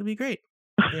 It'll be great,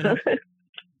 you know?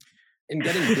 And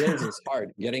getting bills is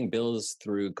hard. Getting bills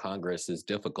through Congress is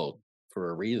difficult for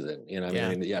a reason. I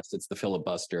mean, yes, it's the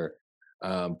filibuster.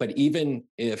 But even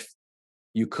if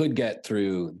you could get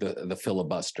through the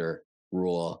filibuster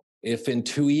rule, if in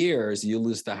 2 years you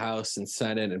lose the House and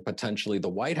Senate and potentially the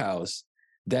White House,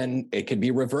 then it could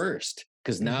be reversed.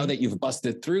 Because now that you've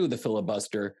busted through the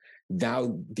filibuster,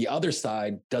 now the other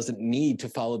side doesn't need to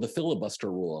follow the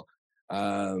filibuster rule.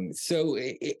 So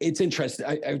it's interesting.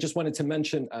 I just wanted to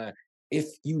mention, if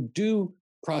you do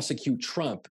prosecute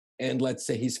Trump, and let's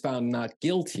say he's found not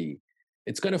guilty,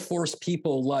 it's going to force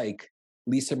people like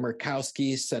Lisa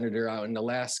Murkowski, senator out in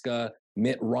Alaska,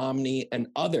 Mitt Romney, and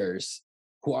others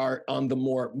who are on the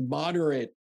more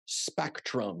moderate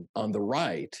spectrum on the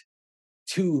right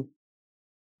to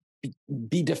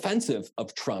be defensive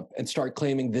of Trump and start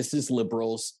claiming this is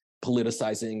liberals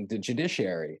politicizing the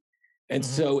judiciary. And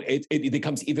so it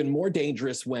becomes even more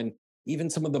dangerous when even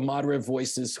some of the moderate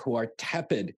voices who are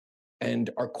tepid and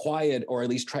are quiet, or at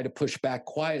least try to push back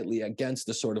quietly against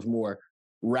the sort of more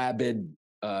rabid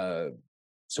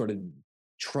sort of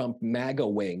Trump MAGA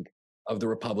wing of the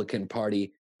Republican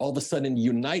Party, all of a sudden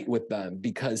unite with them,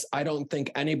 because I don't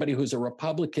think anybody who's a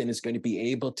Republican is going to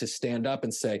be able to stand up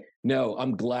and say, no,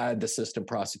 I'm glad the system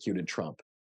prosecuted Trump,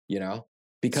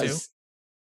 because,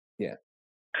 Sue? yeah.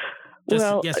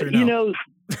 Just yes or no?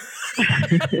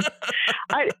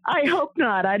 I hope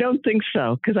not. I don't think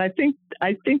so, because I think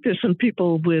there's some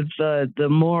people with the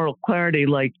moral clarity,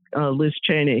 like Liz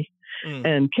Cheney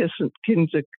and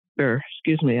Kinzinger.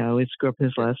 Excuse me, I always screw up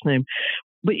his last name.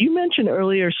 But you mentioned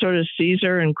earlier sort of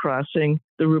Caesar and crossing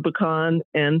the Rubicon,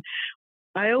 and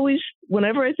I always,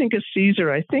 whenever I think of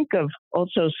Caesar, I think of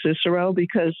also Cicero,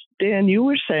 because Dan, you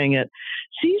were saying it.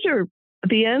 Caesar,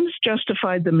 the ends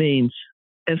justified the means.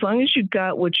 As long as you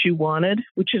got what you wanted,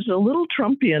 which is a little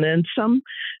Trumpian, and some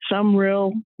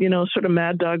real, sort of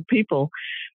mad dog people,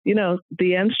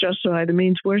 the ends justify the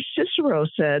means, where Cicero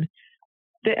said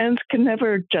the ends can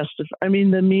never justify. I mean,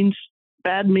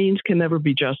 bad means can never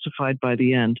be justified by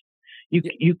the end.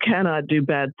 You cannot do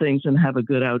bad things and have a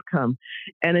good outcome.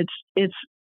 And it's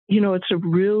a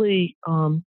really,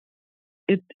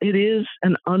 it is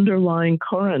an underlying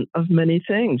current of many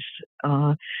things.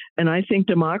 And I think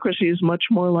democracy is much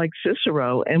more like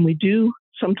Cicero, and we do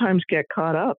sometimes get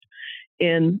caught up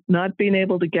in not being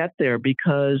able to get there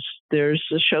because there's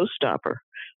a showstopper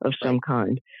of some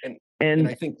kind. And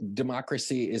I think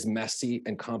democracy is messy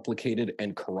and complicated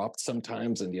and corrupt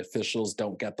sometimes, and the officials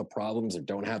don't get the problems or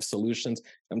don't have solutions.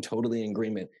 I'm totally in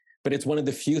agreement. But it's one of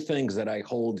the few things that I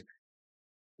hold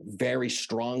very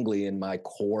strongly in my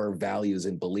core values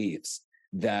and beliefs,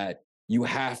 that you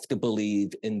have to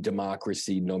believe in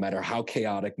democracy, no matter how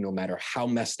chaotic, no matter how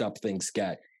messed up things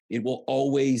get. It will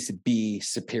always be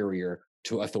superior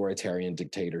to authoritarian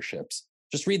dictatorships.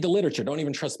 Just read the literature. Don't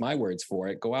even trust my words for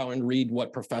it. Go out and read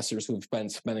what professors who've been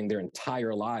spending their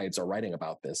entire lives are writing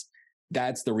about this.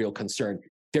 That's the real concern.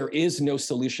 There is no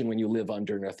solution when you live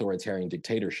under an authoritarian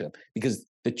dictatorship, because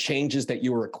the changes that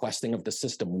you are requesting of the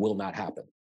system will not happen.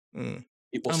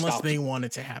 It will Unless stop they want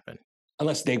it to happen.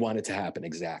 Unless they want it to happen,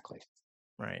 exactly.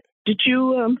 Right. Did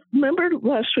you remember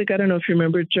last week? I don't know if you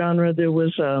remember, Genre. There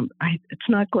was it's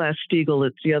not Glass-Steagall.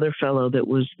 It's the other fellow that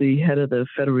was the head of the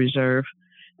Federal Reserve.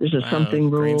 There's a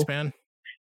something rule. Greenspan?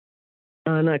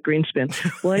 Not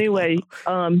Greenspan. Well, anyway,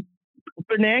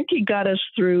 Bernanke got us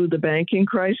through the banking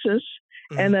crisis,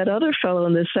 and that other fellow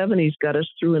in the 70s got us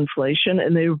through inflation,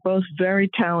 and they were both very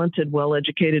talented,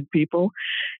 well-educated people.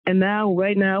 And now,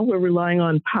 right now, we're relying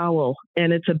on Powell,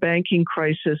 and it's a banking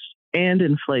crisis and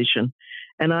inflation.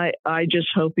 And I just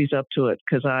hope he's up to it,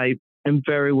 because I am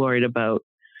very worried about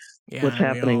what's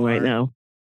happening right now.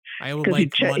 I would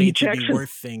like money to be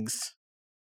worth things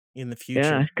in the future.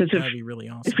 Yeah, because that'd be really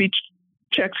awesome. If he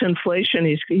checks inflation,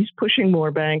 he's pushing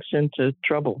more banks into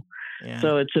trouble. Yeah.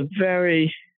 So it's a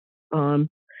very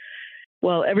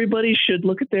everybody should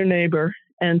look at their neighbor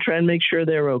and try and make sure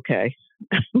they're okay.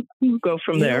 Go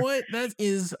from there. You know what? That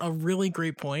is a really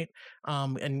great point.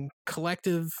 And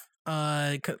collective,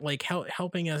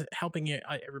 helping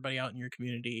everybody out in your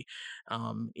community,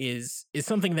 is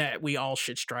something that we all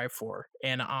should strive for.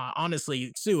 And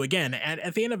honestly, Sue, again,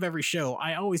 at the end of every show,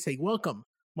 I always say, welcome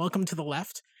to the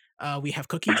left. we have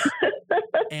cookies.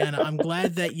 And I'm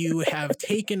glad that you have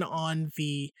taken on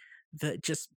the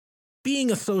just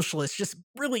being a socialist, just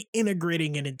really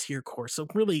integrating it into your course. So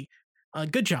really,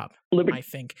 good job, I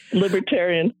think.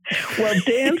 Libertarian. Well,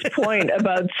 Dan's point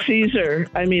about Caesar,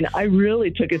 I mean, I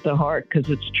really took it to heart because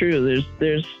it's true.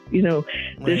 There's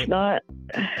not.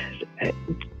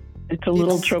 It's a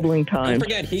little troubling time. Don't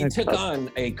forget, he took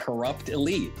on a corrupt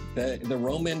elite. The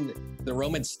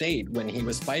Roman state, when he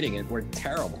was fighting it, were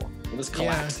terrible. It was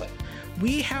collapsing. Yeah.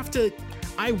 We have to.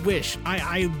 I wish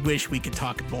we could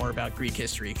talk more about Greek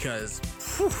history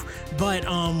but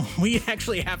we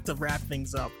actually have to wrap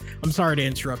things up. I'm sorry to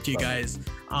interrupt you guys.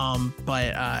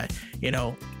 But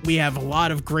we have a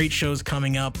lot of great shows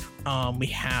coming up. We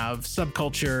have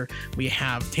Subculture, we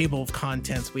have Table of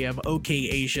Contents, we have OK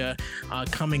Asia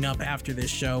coming up after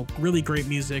this show. Really great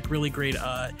music, really great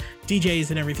DJs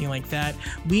and everything like that.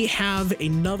 We have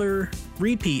another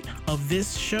repeat of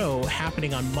this show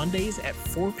happening on Mondays at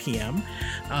 4 p.m.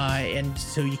 And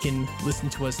so you can listen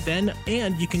to us then,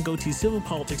 and you can go to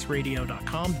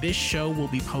civilpoliticsradio.com. This show will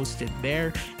be posted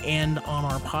there and on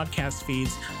our podcast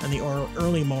feeds in the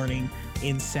early morning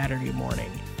in Saturday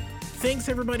morning. Thanks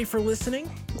everybody for listening.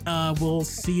 We'll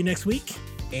see you next week,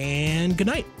 and good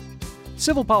night.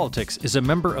 Civil Politics is a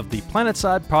member of the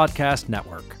Planetside Podcast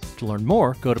Network. To learn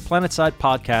more, go to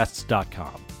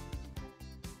planetsidepodcasts.com.